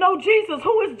need to know Jesus.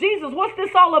 Who is Jesus? What's this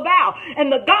all about?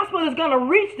 And the gospel is going to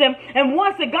reach them, and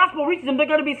once the gospel reaches them, they're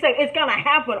going to be saved. It's going to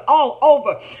happen all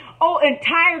over.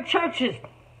 Entire churches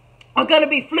are going to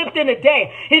be flipped in a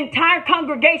day. Entire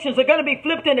congregations are going to be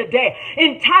flipped in a day.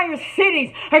 Entire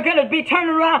cities are going to be turned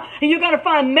around, and you're going to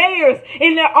find mayors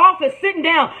in their office sitting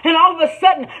down, and all of a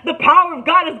sudden the power of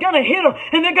God is going to hit them,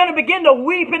 and they're going to begin to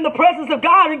weep in the presence of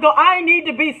God and go, I need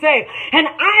to be saved. And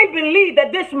I believe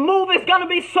that this move is going to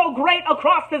be so great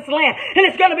across this land, and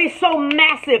it's going to be so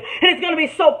massive, and it's going to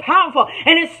be so powerful,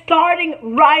 and it's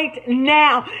starting right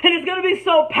now, and it's going to be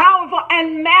so powerful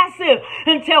and massive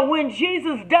until when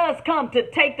Jesus does come to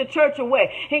take the church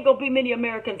away, ain't gonna be many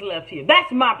Americans left here.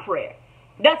 That's my prayer.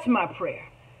 That's my prayer.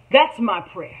 That's my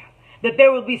prayer. That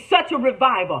there will be such a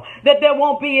revival that there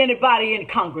won't be anybody in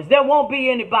Congress. There won't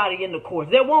be anybody in the courts.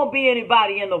 There won't be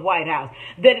anybody in the White House.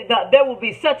 That there will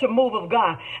be such a move of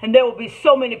God, and there will be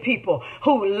so many people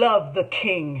who love the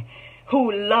King,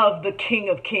 who love the King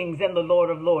of Kings and the Lord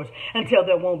of Lords, until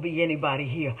there won't be anybody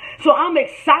here. So I'm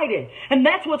excited, and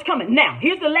that's what's coming. Now,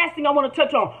 here's the last thing I want to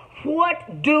touch on.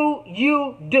 What do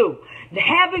you do?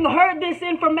 Having heard this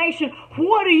information,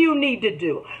 what do you need to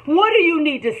do? What do you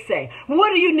need to say? What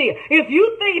do you need? If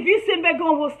you're sitting back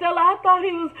going, well, Stella, I thought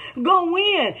he was going to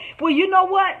win. Well, you know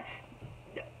what?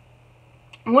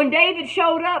 When David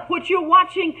showed up, what you're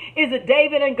watching is a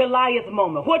David and Goliath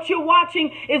moment. What you're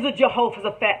watching is a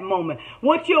Jehoshaphat moment.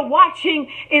 What you're watching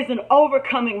is an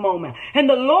overcoming moment. And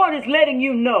the Lord is letting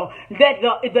you know that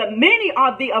the many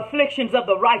are the afflictions of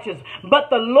the righteous, but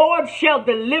the Lord shall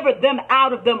deliver them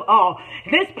out of them all.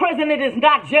 This president is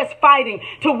not just fighting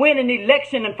to win an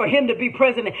election and for him to be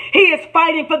president. He is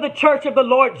fighting for the church of the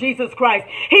Lord Jesus Christ.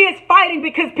 He is fighting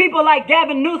because people like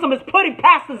Gavin Newsom is putting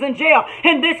pastors in jail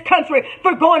in this country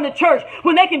for going to church,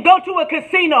 when they can go to a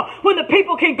casino, when the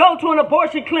people can go to an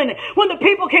abortion clinic, when the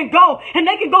people can go and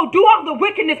they can go do all the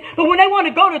wickedness, but when they want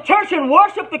to go to church and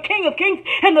worship the King of Kings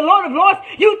and the Lord of Lords,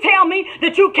 you tell me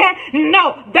that you can't?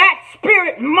 No, that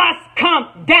spirit must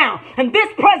come down. And this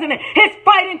president is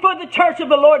fighting for the church of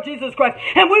the Lord Jesus Christ,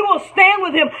 and we will stand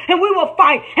with him, and we will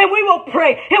fight, and we will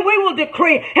pray, and we will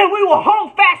decree, and we will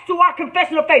hold fast to our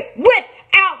confession of faith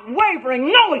without wavering,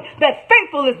 knowing that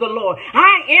faithful is the Lord.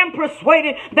 I am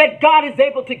persuaded that God is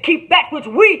able to keep that which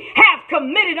we have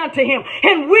committed unto him,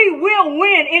 and we will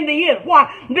win in the end.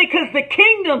 Why? Because the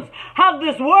kingdoms of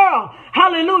this world,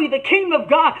 hallelujah, the kingdom of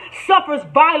God suffers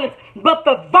violence, but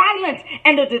the violent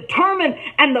and the determined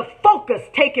and the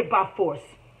focused take it by force.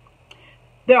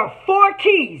 There are 4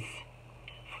 keys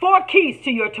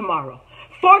to your tomorrow,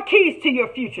 4 keys to your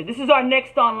future. This is our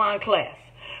next online class.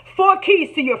 4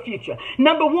 keys to your future.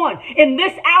 Number 1, in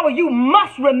this hour, you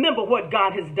must remember what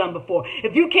God has done before.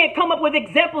 If you can't come up with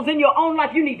examples in your own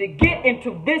life, you need to get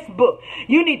into this book.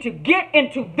 You need to get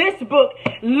into this book.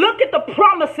 Look at the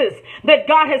promises that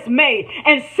God has made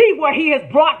and see where he has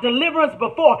brought deliverance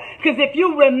before. Because if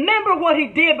you remember what he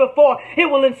did before, it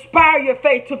will inspire your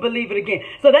faith to believe it again.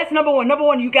 So that's number 1. Number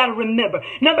 1, you got to remember.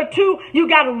 Number 2, you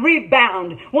got to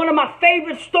rebound. One of my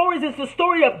favorite stories is the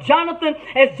story of Jonathan,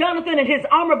 as Jonathan and his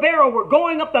armor bearer were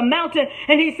going up the mountain,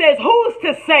 and he says, who's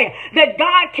to say that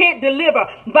God can't deliver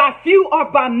by few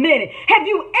or by many? Have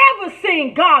you ever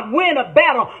seen God win a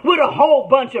battle with a whole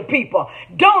bunch of people?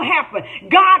 Don't happen.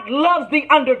 God loves the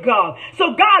underdog.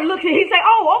 So God looks at, he say,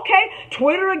 oh, okay,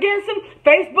 Twitter against him,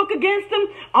 Facebook against him,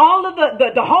 all of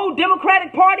the whole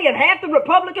Democratic Party and half the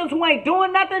Republicans who ain't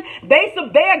doing nothing,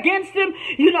 they're against him.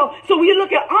 You know, so we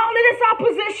look at all of this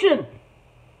opposition.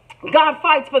 God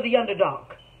fights for the underdog.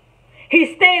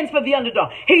 He stands for the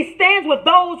underdog. He stands with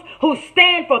those who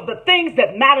stand for the things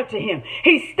that matter to him.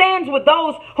 He stands with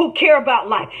those who care about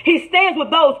life. He stands with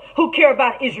those who care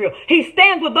about Israel. He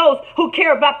stands with those who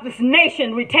care about this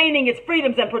nation retaining its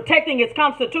freedoms and protecting its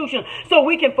constitution so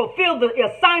we can fulfill the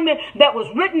assignment that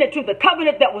was written into the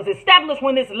covenant that was established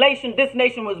when this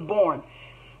nation was born.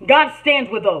 God stands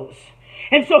with those.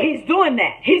 And so he's doing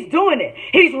that. He's doing it.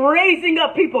 He's raising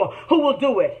up people who will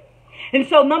do it. And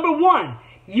so number 1,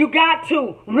 you got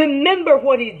to remember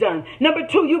what he's done. Number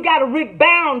 2, you got to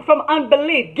rebound from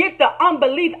unbelief. Get the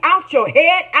unbelief out your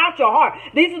head, out your heart.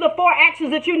 These are the 4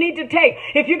 actions that you need to take.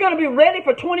 If you're going to be ready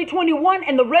for 2021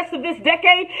 and the rest of this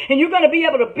decade, and you're going to be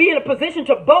able to be in a position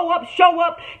to bow up, show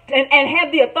up, and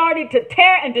have the authority to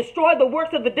tear and destroy the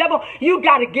works of the devil, you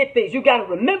got to get these. You got to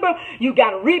remember. You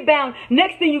got to rebound.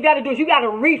 Next thing you got to do is you got to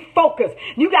refocus.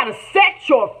 You got to set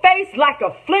your face like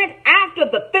a flint after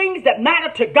the things that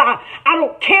matter to God. I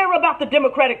don't care about the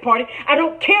Democratic Party. I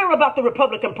don't care about the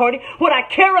Republican Party. What I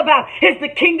care about is the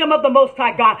kingdom of the Most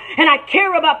High God. And I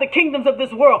care about the kingdoms of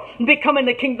this world becoming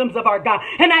the kingdoms of our God.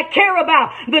 And I care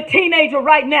about the teenager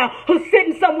right now who's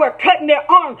sitting somewhere cutting their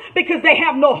arm because they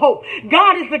have no hope.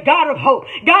 God is the God of hope.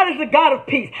 God is the God of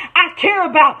peace. I care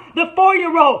about the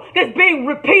 4-year-old that's being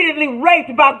repeatedly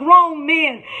raped by grown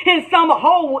men in some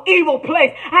whole evil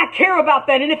place. I care about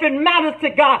that. And if it matters to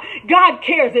God, God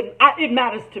cares. It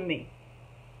matters to me.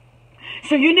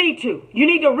 So you need to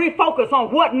refocus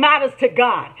on what matters to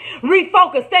God.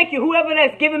 Refocus. Thank you. Whoever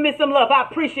that's giving me some love, I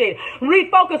appreciate it.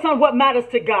 Refocus on what matters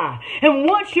to God. And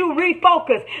once you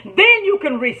refocus, then you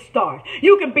can restart.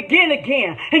 You can begin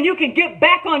again. And you can get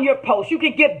back on your post. You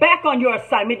can get back on your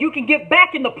assignment. You can get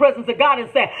back in the presence of God and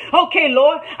say, okay,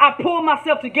 Lord, I pull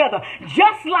myself together.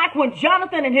 Just like when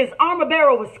Jonathan and his armor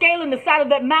bearer was scaling the side of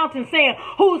that mountain saying,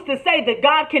 who's to say that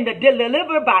God can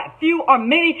deliver by few or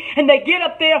many? And they get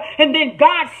up there and then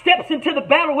God steps into the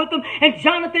battle with them, and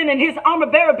Jonathan and his armor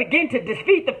bearer begin to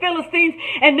defeat the Philistines.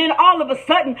 And then all of a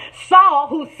sudden, Saul,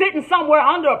 who's sitting somewhere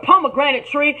under a pomegranate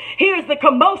tree, hears the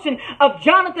commotion of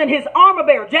Jonathan, his armor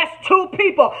bearer. Just two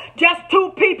people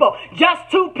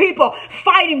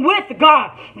fighting with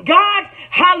God. God,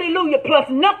 hallelujah, plus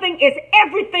nothing is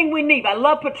everything we need. I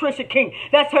love Patricia King.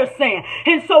 That's her saying.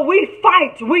 And so we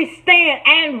fight, we stand,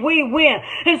 and we win.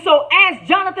 And so as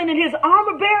Jonathan and his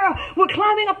armor bearer were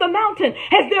climbing up the mountain,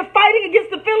 as they're fighting against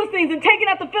the Philistines and taking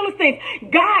out the Philistines,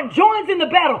 God joins in the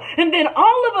battle. And then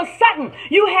all of a sudden,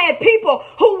 you had people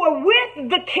who were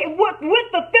with the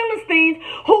Philistines,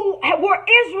 who were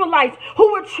Israelites,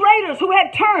 who were traitors, who had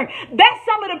turned. That's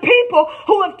some of the people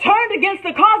who have turned against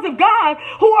the cause of God,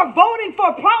 who are voting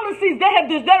for policies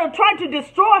that are trying to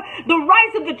destroy the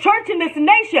rights of the church in this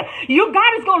nation.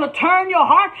 God is going to turn your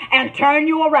heart and turn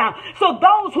you around. So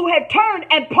those who had turned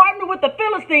and partnered with the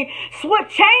Philistines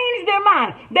changed their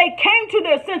mind. They came to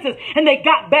their senses and they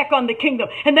got back on the kingdom,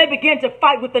 and they began to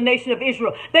fight with the nation of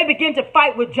Israel. They began to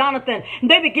fight with Jonathan.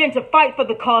 They began to fight for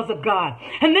the cause of God.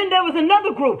 And then there was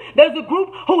another group. There's a group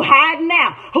who hide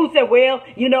now, who said, well,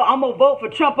 I'm going to vote for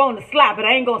Trump on the slide, but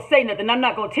I ain't going to say nothing. I'm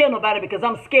not going to tell nobody because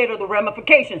I'm scared of the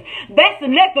ramifications. That's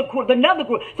another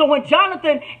group. So when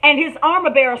Jonathan and his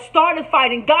armor bearer started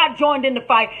fighting, God joined in the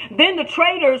fight. Then the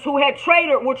traitors who were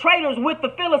traitors with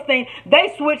the Philistines,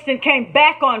 they switched and came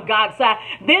back on God's side.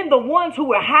 Then the ones who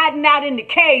were hiding out in the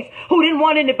caves, who didn't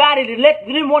want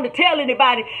to tell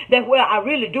anybody that, well, I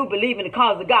really do believe in the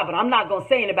cause of God, but I'm not going to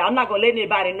say anybody. I'm not going to let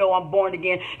anybody know I'm born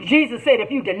again. Jesus said,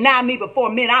 if you deny me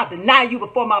before men, I'll deny you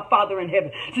before my Father in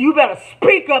heaven. So you better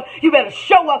speak up. You better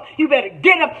show up. You better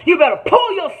get up. You better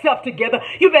pull yourself together.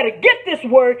 You better get this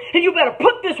word, and you better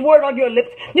put this word on your lips.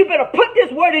 You better put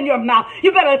this word in your mouth.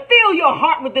 You better fill your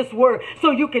heart with this word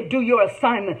so you can do your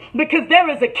assignment, because there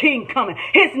is a king coming.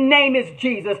 His name is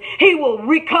Jesus. He will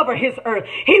recover his earth.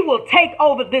 He will take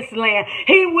over this land.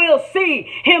 He will see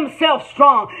himself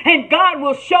strong, and God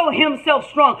will show himself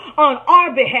strong on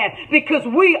our behalf, because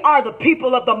we are the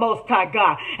people of the Most High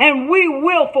God, and we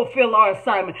will fulfill our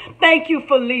assignment. Thank you,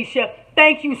 Felicia.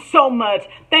 Thank you so much.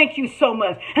 Thank you so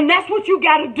much. And that's what you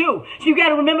got to do. So you got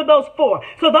to remember those 4.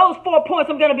 So those 4 points,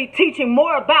 I'm going to be teaching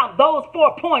more about those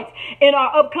 4 points in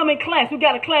our upcoming class. We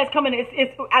got a class coming.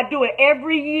 I do it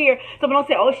every year. Someone don't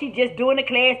say, oh, she's just doing the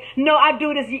class. No, I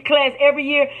do this class every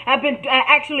year. I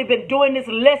actually been doing this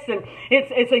lesson.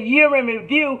 It's a year in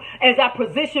review as I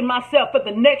position myself for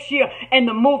the next year and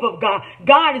the move of God.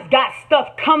 God has got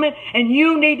stuff coming, and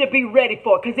you need to be ready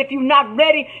for it. Because if you're not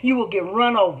ready, you will get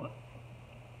run over.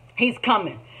 He's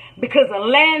coming. Because a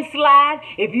landslide,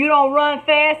 if you don't run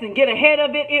fast and get ahead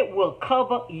of it, it will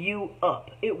cover you up.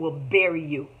 It will bury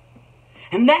you.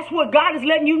 And that's what God is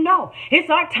letting you know. It's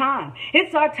our time.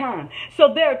 It's our time.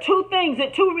 So there are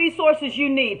 2 resources you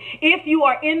need. If you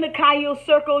are in the Kyle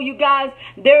Circle, you guys,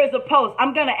 there is a post.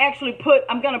 I'm going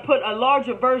to put a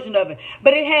larger version of it.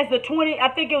 But it has the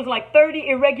 30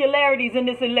 irregularities in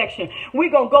this election. We're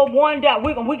going to go one down.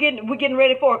 We're getting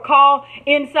ready for a call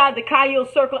inside the Kyle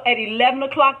Circle at 11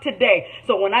 o'clock today.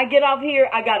 So when I get off here,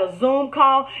 I got a Zoom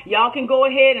call. Y'all can go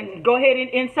ahead and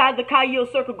inside the Kyle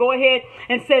Circle, go ahead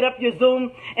and set up your Zoom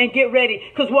and get ready,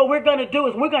 because what we're going to do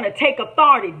is we're going to take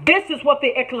authority. This is what the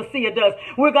ecclesia does.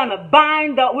 We're going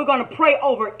to pray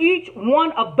over each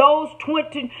one of those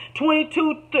 22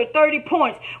 to 30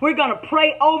 points. We're going to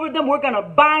pray over them. We're going to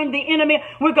bind the enemy.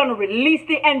 We're going to release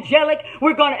the angelic.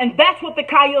 And that's what the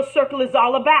Kyle Circle is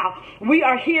all about. We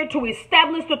are here to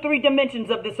establish the 3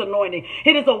 dimensions of this anointing.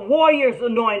 It is a warrior's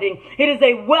anointing. It is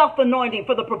a wealth anointing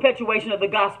for the perpetuation of the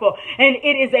gospel. And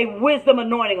it is a wisdom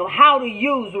anointing of how to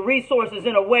use resources resources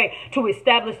in a way to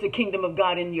establish the kingdom of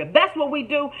God in you. If that's what we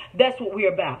do, that's what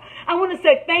we're about. I want to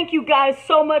say thank you guys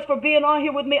so much for being on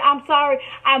here with me. I'm sorry.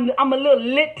 I'm a little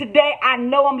lit today. I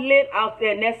know I'm lit out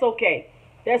there, and that's okay.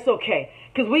 That's okay.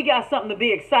 Because we got something to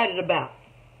be excited about.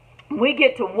 We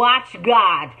get to watch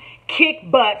God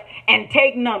kick butt and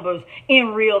take numbers in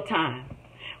real time.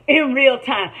 In real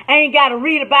time. I ain't got to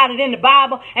read about it in the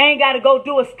Bible. I ain't got to go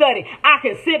do a study. I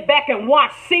can sit back and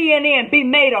watch CNN be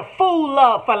made a fool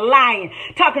of for lying.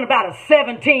 Talking about a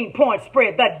 17-point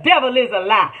spread. The devil is a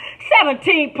lie.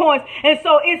 17 points. And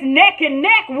so it's neck and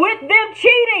neck with them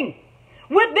cheating.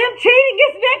 With them cheating,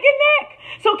 it's neck and neck.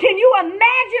 So can you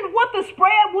imagine what the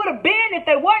spread would have been if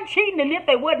they weren't cheating and if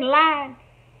they wasn't lying?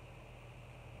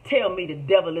 Tell me the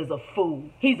devil is a fool.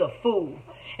 He's a fool.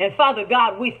 And Father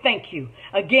God, we thank you.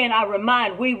 Again, I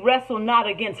remind, we wrestle not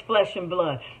against flesh and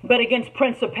blood, but against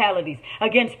principalities,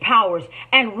 against powers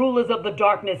and rulers of the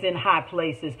darkness in high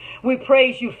places. We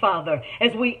praise you, Father,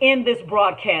 as we end this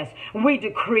broadcast. We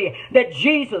decree that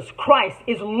Jesus Christ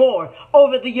is Lord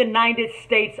over the United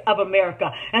States of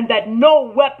America, and that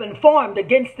no weapon formed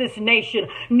against this nation,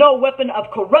 no weapon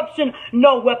of corruption,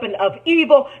 no weapon of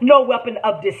evil, no weapon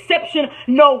of deception,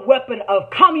 no weapon of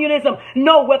communism,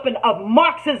 no weapon of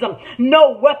Marxism,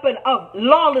 no weapon of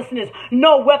lawlessness,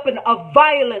 no weapon of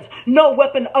violence, no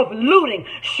weapon of looting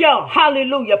shall,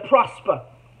 hallelujah, prosper.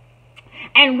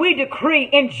 And we decree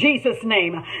in Jesus'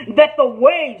 name that the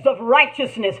waves of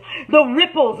righteousness, the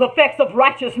ripples effects of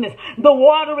righteousness, the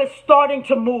water is starting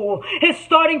to move. It's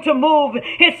starting to move.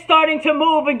 It's starting to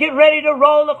move and get ready to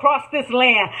roll across this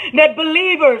land. That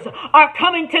believers are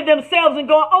coming to themselves and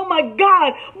going, oh my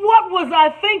God, what was I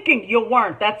thinking? You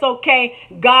weren't. That's okay.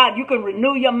 God, you can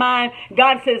renew your mind.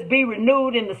 God says be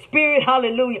renewed in the spirit.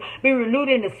 Hallelujah. Be renewed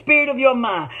in the spirit of your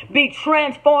mind. Be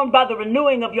transformed by the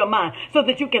renewing of your mind so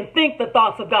that you can think the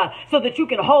thoughts of God, so that you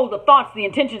can hold the thoughts, the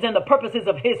intentions, and the purposes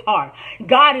of his heart.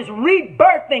 God is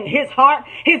rebirthing his heart,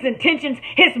 his intentions,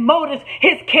 his motives,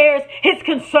 his cares, his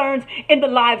concerns in the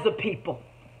lives of people.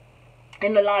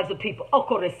 In the lives of people. Oh,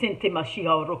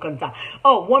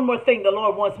 one more thing the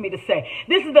Lord wants me to say.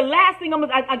 This is the last thing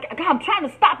I'm trying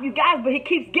to stop you guys, but he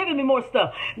keeps giving me more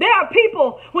stuff. There are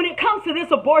people, when it comes to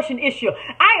this abortion issue,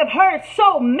 I have heard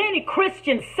so many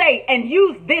Christians say and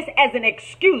use this as an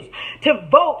excuse to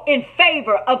vote in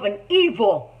favor of an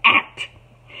evil act.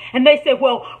 And they say,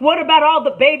 well, what about all the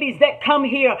babies that come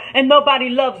here and nobody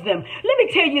loves them? Let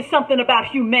me tell you something about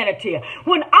humanity.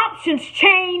 When options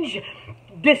change,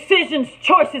 decisions,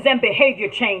 choices, and behavior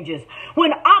changes.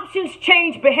 When options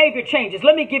change, behavior changes.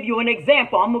 Let me give you an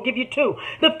example. I'm going to give you two.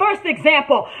 The first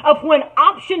example of when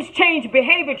options change,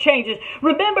 behavior changes.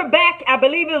 Remember back, I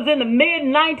believe it was in the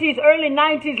mid-90s, early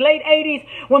 90s, late 80s,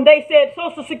 when they said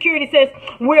Social Security says,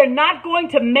 we're not going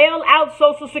to mail out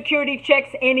Social Security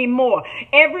checks anymore.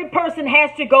 Every person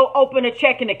has to go open a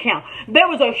checking account. There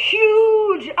was a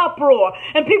huge uproar,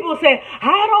 and people said,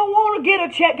 I don't want to get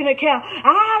a checking account.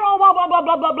 I don't want blah, blah,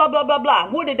 blah, blah, blah, blah, blah, blah.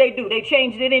 What did they do? They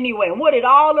changed it anyway. And what did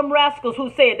all them rascals who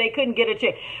said they couldn't get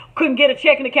a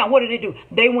checking account, what did they do?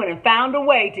 They went and found a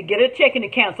way to get a checking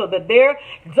account so that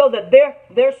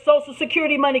their Social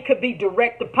Security money could be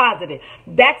direct deposited.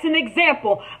 That's an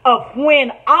example of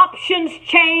when options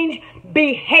change,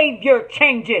 behavior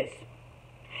changes.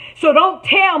 So don't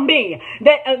tell me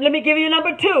that, let me give you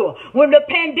number two. When the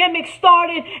pandemic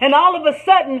started and all of a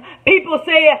sudden people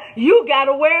say, you got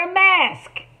to wear a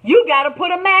mask. You got to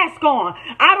put a mask on.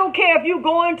 I don't care if you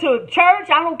going to church.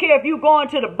 I don't care if you going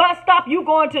to the bus stop. You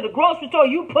going to the grocery store.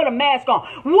 You put a mask on.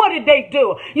 What did they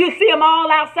do? You see them all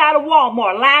outside of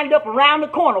Walmart lined up around the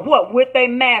corner. What? With their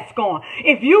mask on.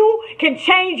 If you can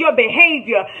change your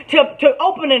behavior to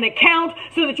open an account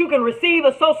so that you can receive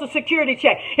a Social Security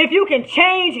check. If you can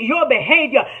change your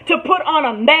behavior to put on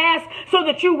a mask so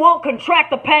that you won't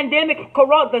contract the pandemic,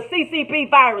 the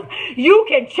CCP virus. You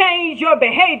can change your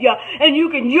behavior and you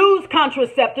can use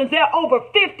contraceptives. There are over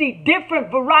 50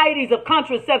 different varieties of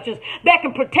contraceptives that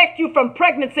can protect you from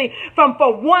pregnancy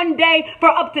for 1 day for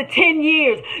up to 10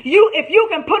 years. If you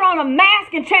can put on a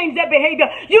mask and change that behavior,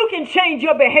 you can change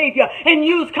your behavior and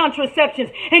use contraceptions.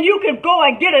 And you can go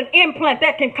and get an implant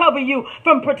that can cover you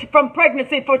from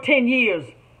pregnancy for 10 years.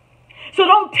 So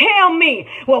don't tell me,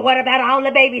 well, what about all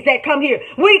the babies that come here?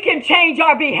 We can change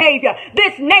our behavior.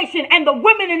 This nation and the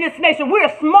women in this nation, we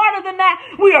are smarter than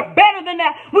that. We are better than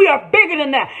that. We are bigger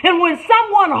than that. And when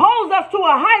someone holds us to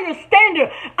a higher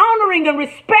standard, honoring and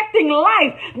respecting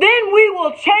life, then we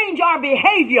will change our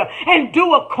behavior and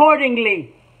do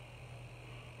accordingly.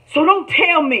 So don't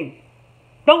tell me.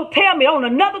 Don't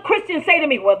another Christian say to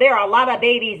me, well, there are a lot of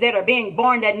babies that are being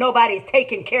born that nobody's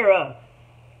taking care of.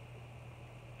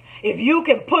 If you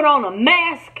can put on a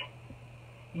mask,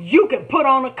 you can put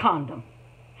on a condom.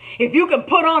 If you can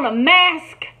put on a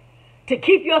mask to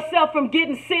keep yourself from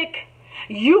getting sick,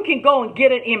 you can go and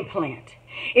get an implant.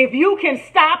 If you can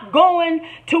stop going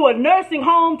to a nursing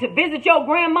home to visit your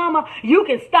grandmama, you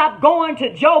can stop going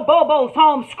to Joe Bobo's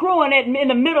home screwing it in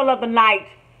the middle of the night.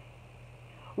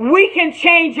 We can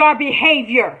change our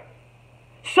behavior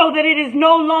so that it is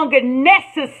no longer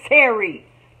necessary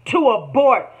to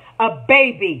abort a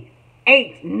baby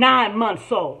 8, 9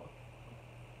 months old.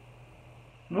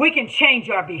 We can change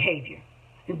our behavior.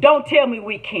 And don't tell me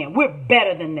we can't. We're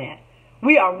better than that.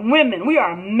 We are women. We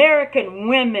are American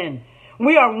women.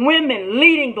 We are women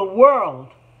leading the world.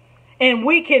 And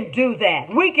we can do that.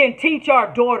 We can teach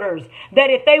our daughters that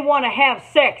if they want to have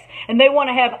sex and they want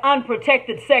to have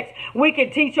unprotected sex, we can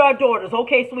teach our daughters,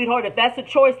 okay, sweetheart, if that's a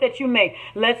choice that you make,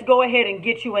 let's go ahead and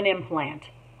get you an implant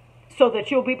so that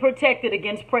you'll be protected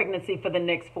against pregnancy for the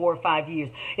next 4 or 5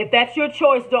 years. If that's your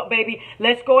choice, baby,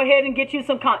 let's go ahead and get you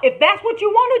some if that's what you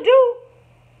want to do,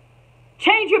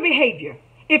 change your behavior.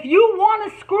 If you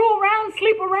want to screw around,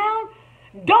 sleep around,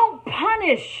 don't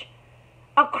punish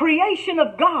a creation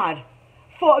of God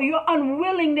for your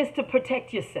unwillingness to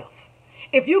protect yourself.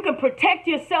 If you can protect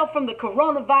yourself from the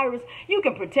coronavirus, you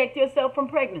can protect yourself from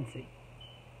pregnancy.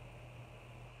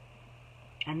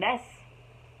 And that's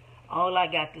all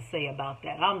I got to say about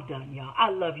that. I'm done, y'all. I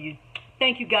love you.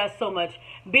 Thank you guys so much.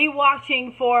 Be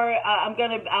watching for,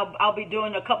 I'll be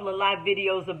doing a couple of live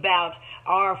videos about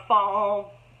our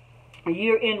fall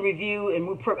year-end review,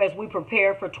 and as we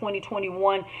prepare for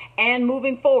 2021 and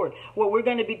moving forward. What we're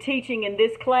going to be teaching in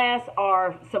this class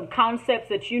are some concepts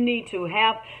that you need to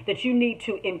have, that you need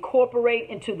to incorporate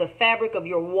into the fabric of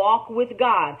your walk with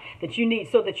God, that you need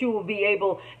so that you will be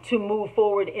able to move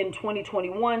forward in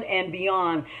 2021 and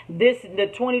beyond. The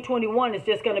 2021 is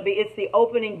just going to be, it's the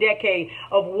opening decade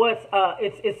of what's,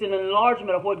 it's an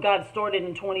enlargement of what God started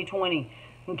in 2020.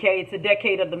 Okay, it's a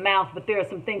decade of the mouth, but there are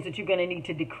some things that you're going to need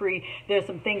to decree. There are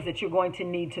some things that you're going to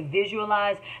need to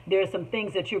visualize. There are some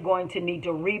things that you're going to need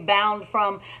to rebound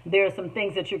from. There are some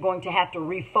things that you're going to have to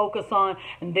refocus on.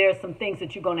 And there are some things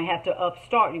that you're going to have to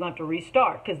upstart. You're going to have to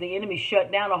restart because the enemy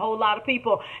shut down a whole lot of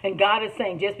people. And God is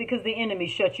saying just because the enemy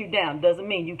shut you down doesn't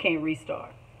mean you can't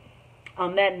restart.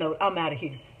 On that note, I'm out of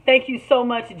here. Thank you so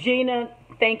much, Gina.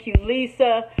 Thank you,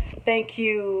 Lisa. Thank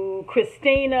you,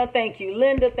 Christina. Thank you,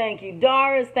 Linda. Thank you,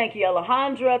 Doris. Thank you,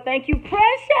 Alejandra. Thank you,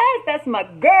 Precious. That's my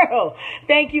girl.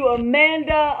 Thank you,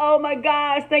 Amanda. Oh, my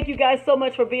gosh. Thank you guys so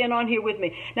much for being on here with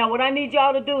me. Now, what I need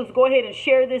y'all to do is go ahead and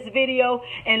share this video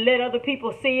and let other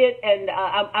people see it. And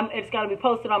it's going to be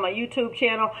posted on my YouTube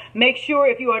channel. Make sure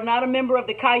if you are not a member of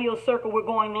the Kyle Circle, we're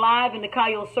going live in the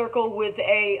Kyle Circle with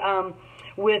a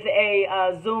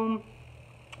Zoom.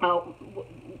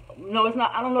 No, it's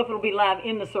not. I don't know if it'll be live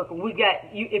in the circle. We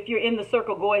got you. If you're in the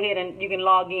circle, go ahead and you can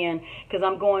log in because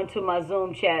I'm going to my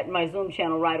Zoom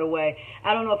channel right away.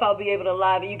 I don't know if I'll be able to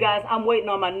live it. You guys, I'm waiting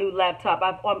on my new laptop.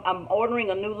 I'm ordering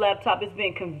a new laptop. It's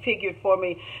being configured for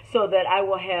me so that I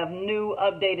will have new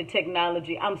updated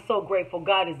technology. I'm so grateful.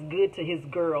 God is good to his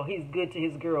girl. He's good to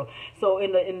his girl. So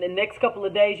in the next couple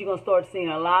of days, you're going to start seeing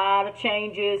a lot of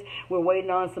changes. We're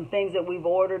waiting on some things that we've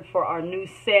ordered for our new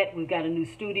set. We've got a new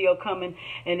studio coming,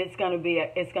 and it's gonna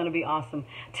be awesome.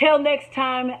 Till next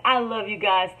time, I love you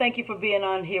guys. Thank you for being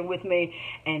on here with me,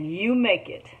 and you make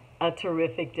it a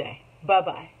terrific day.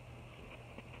 Bye-bye.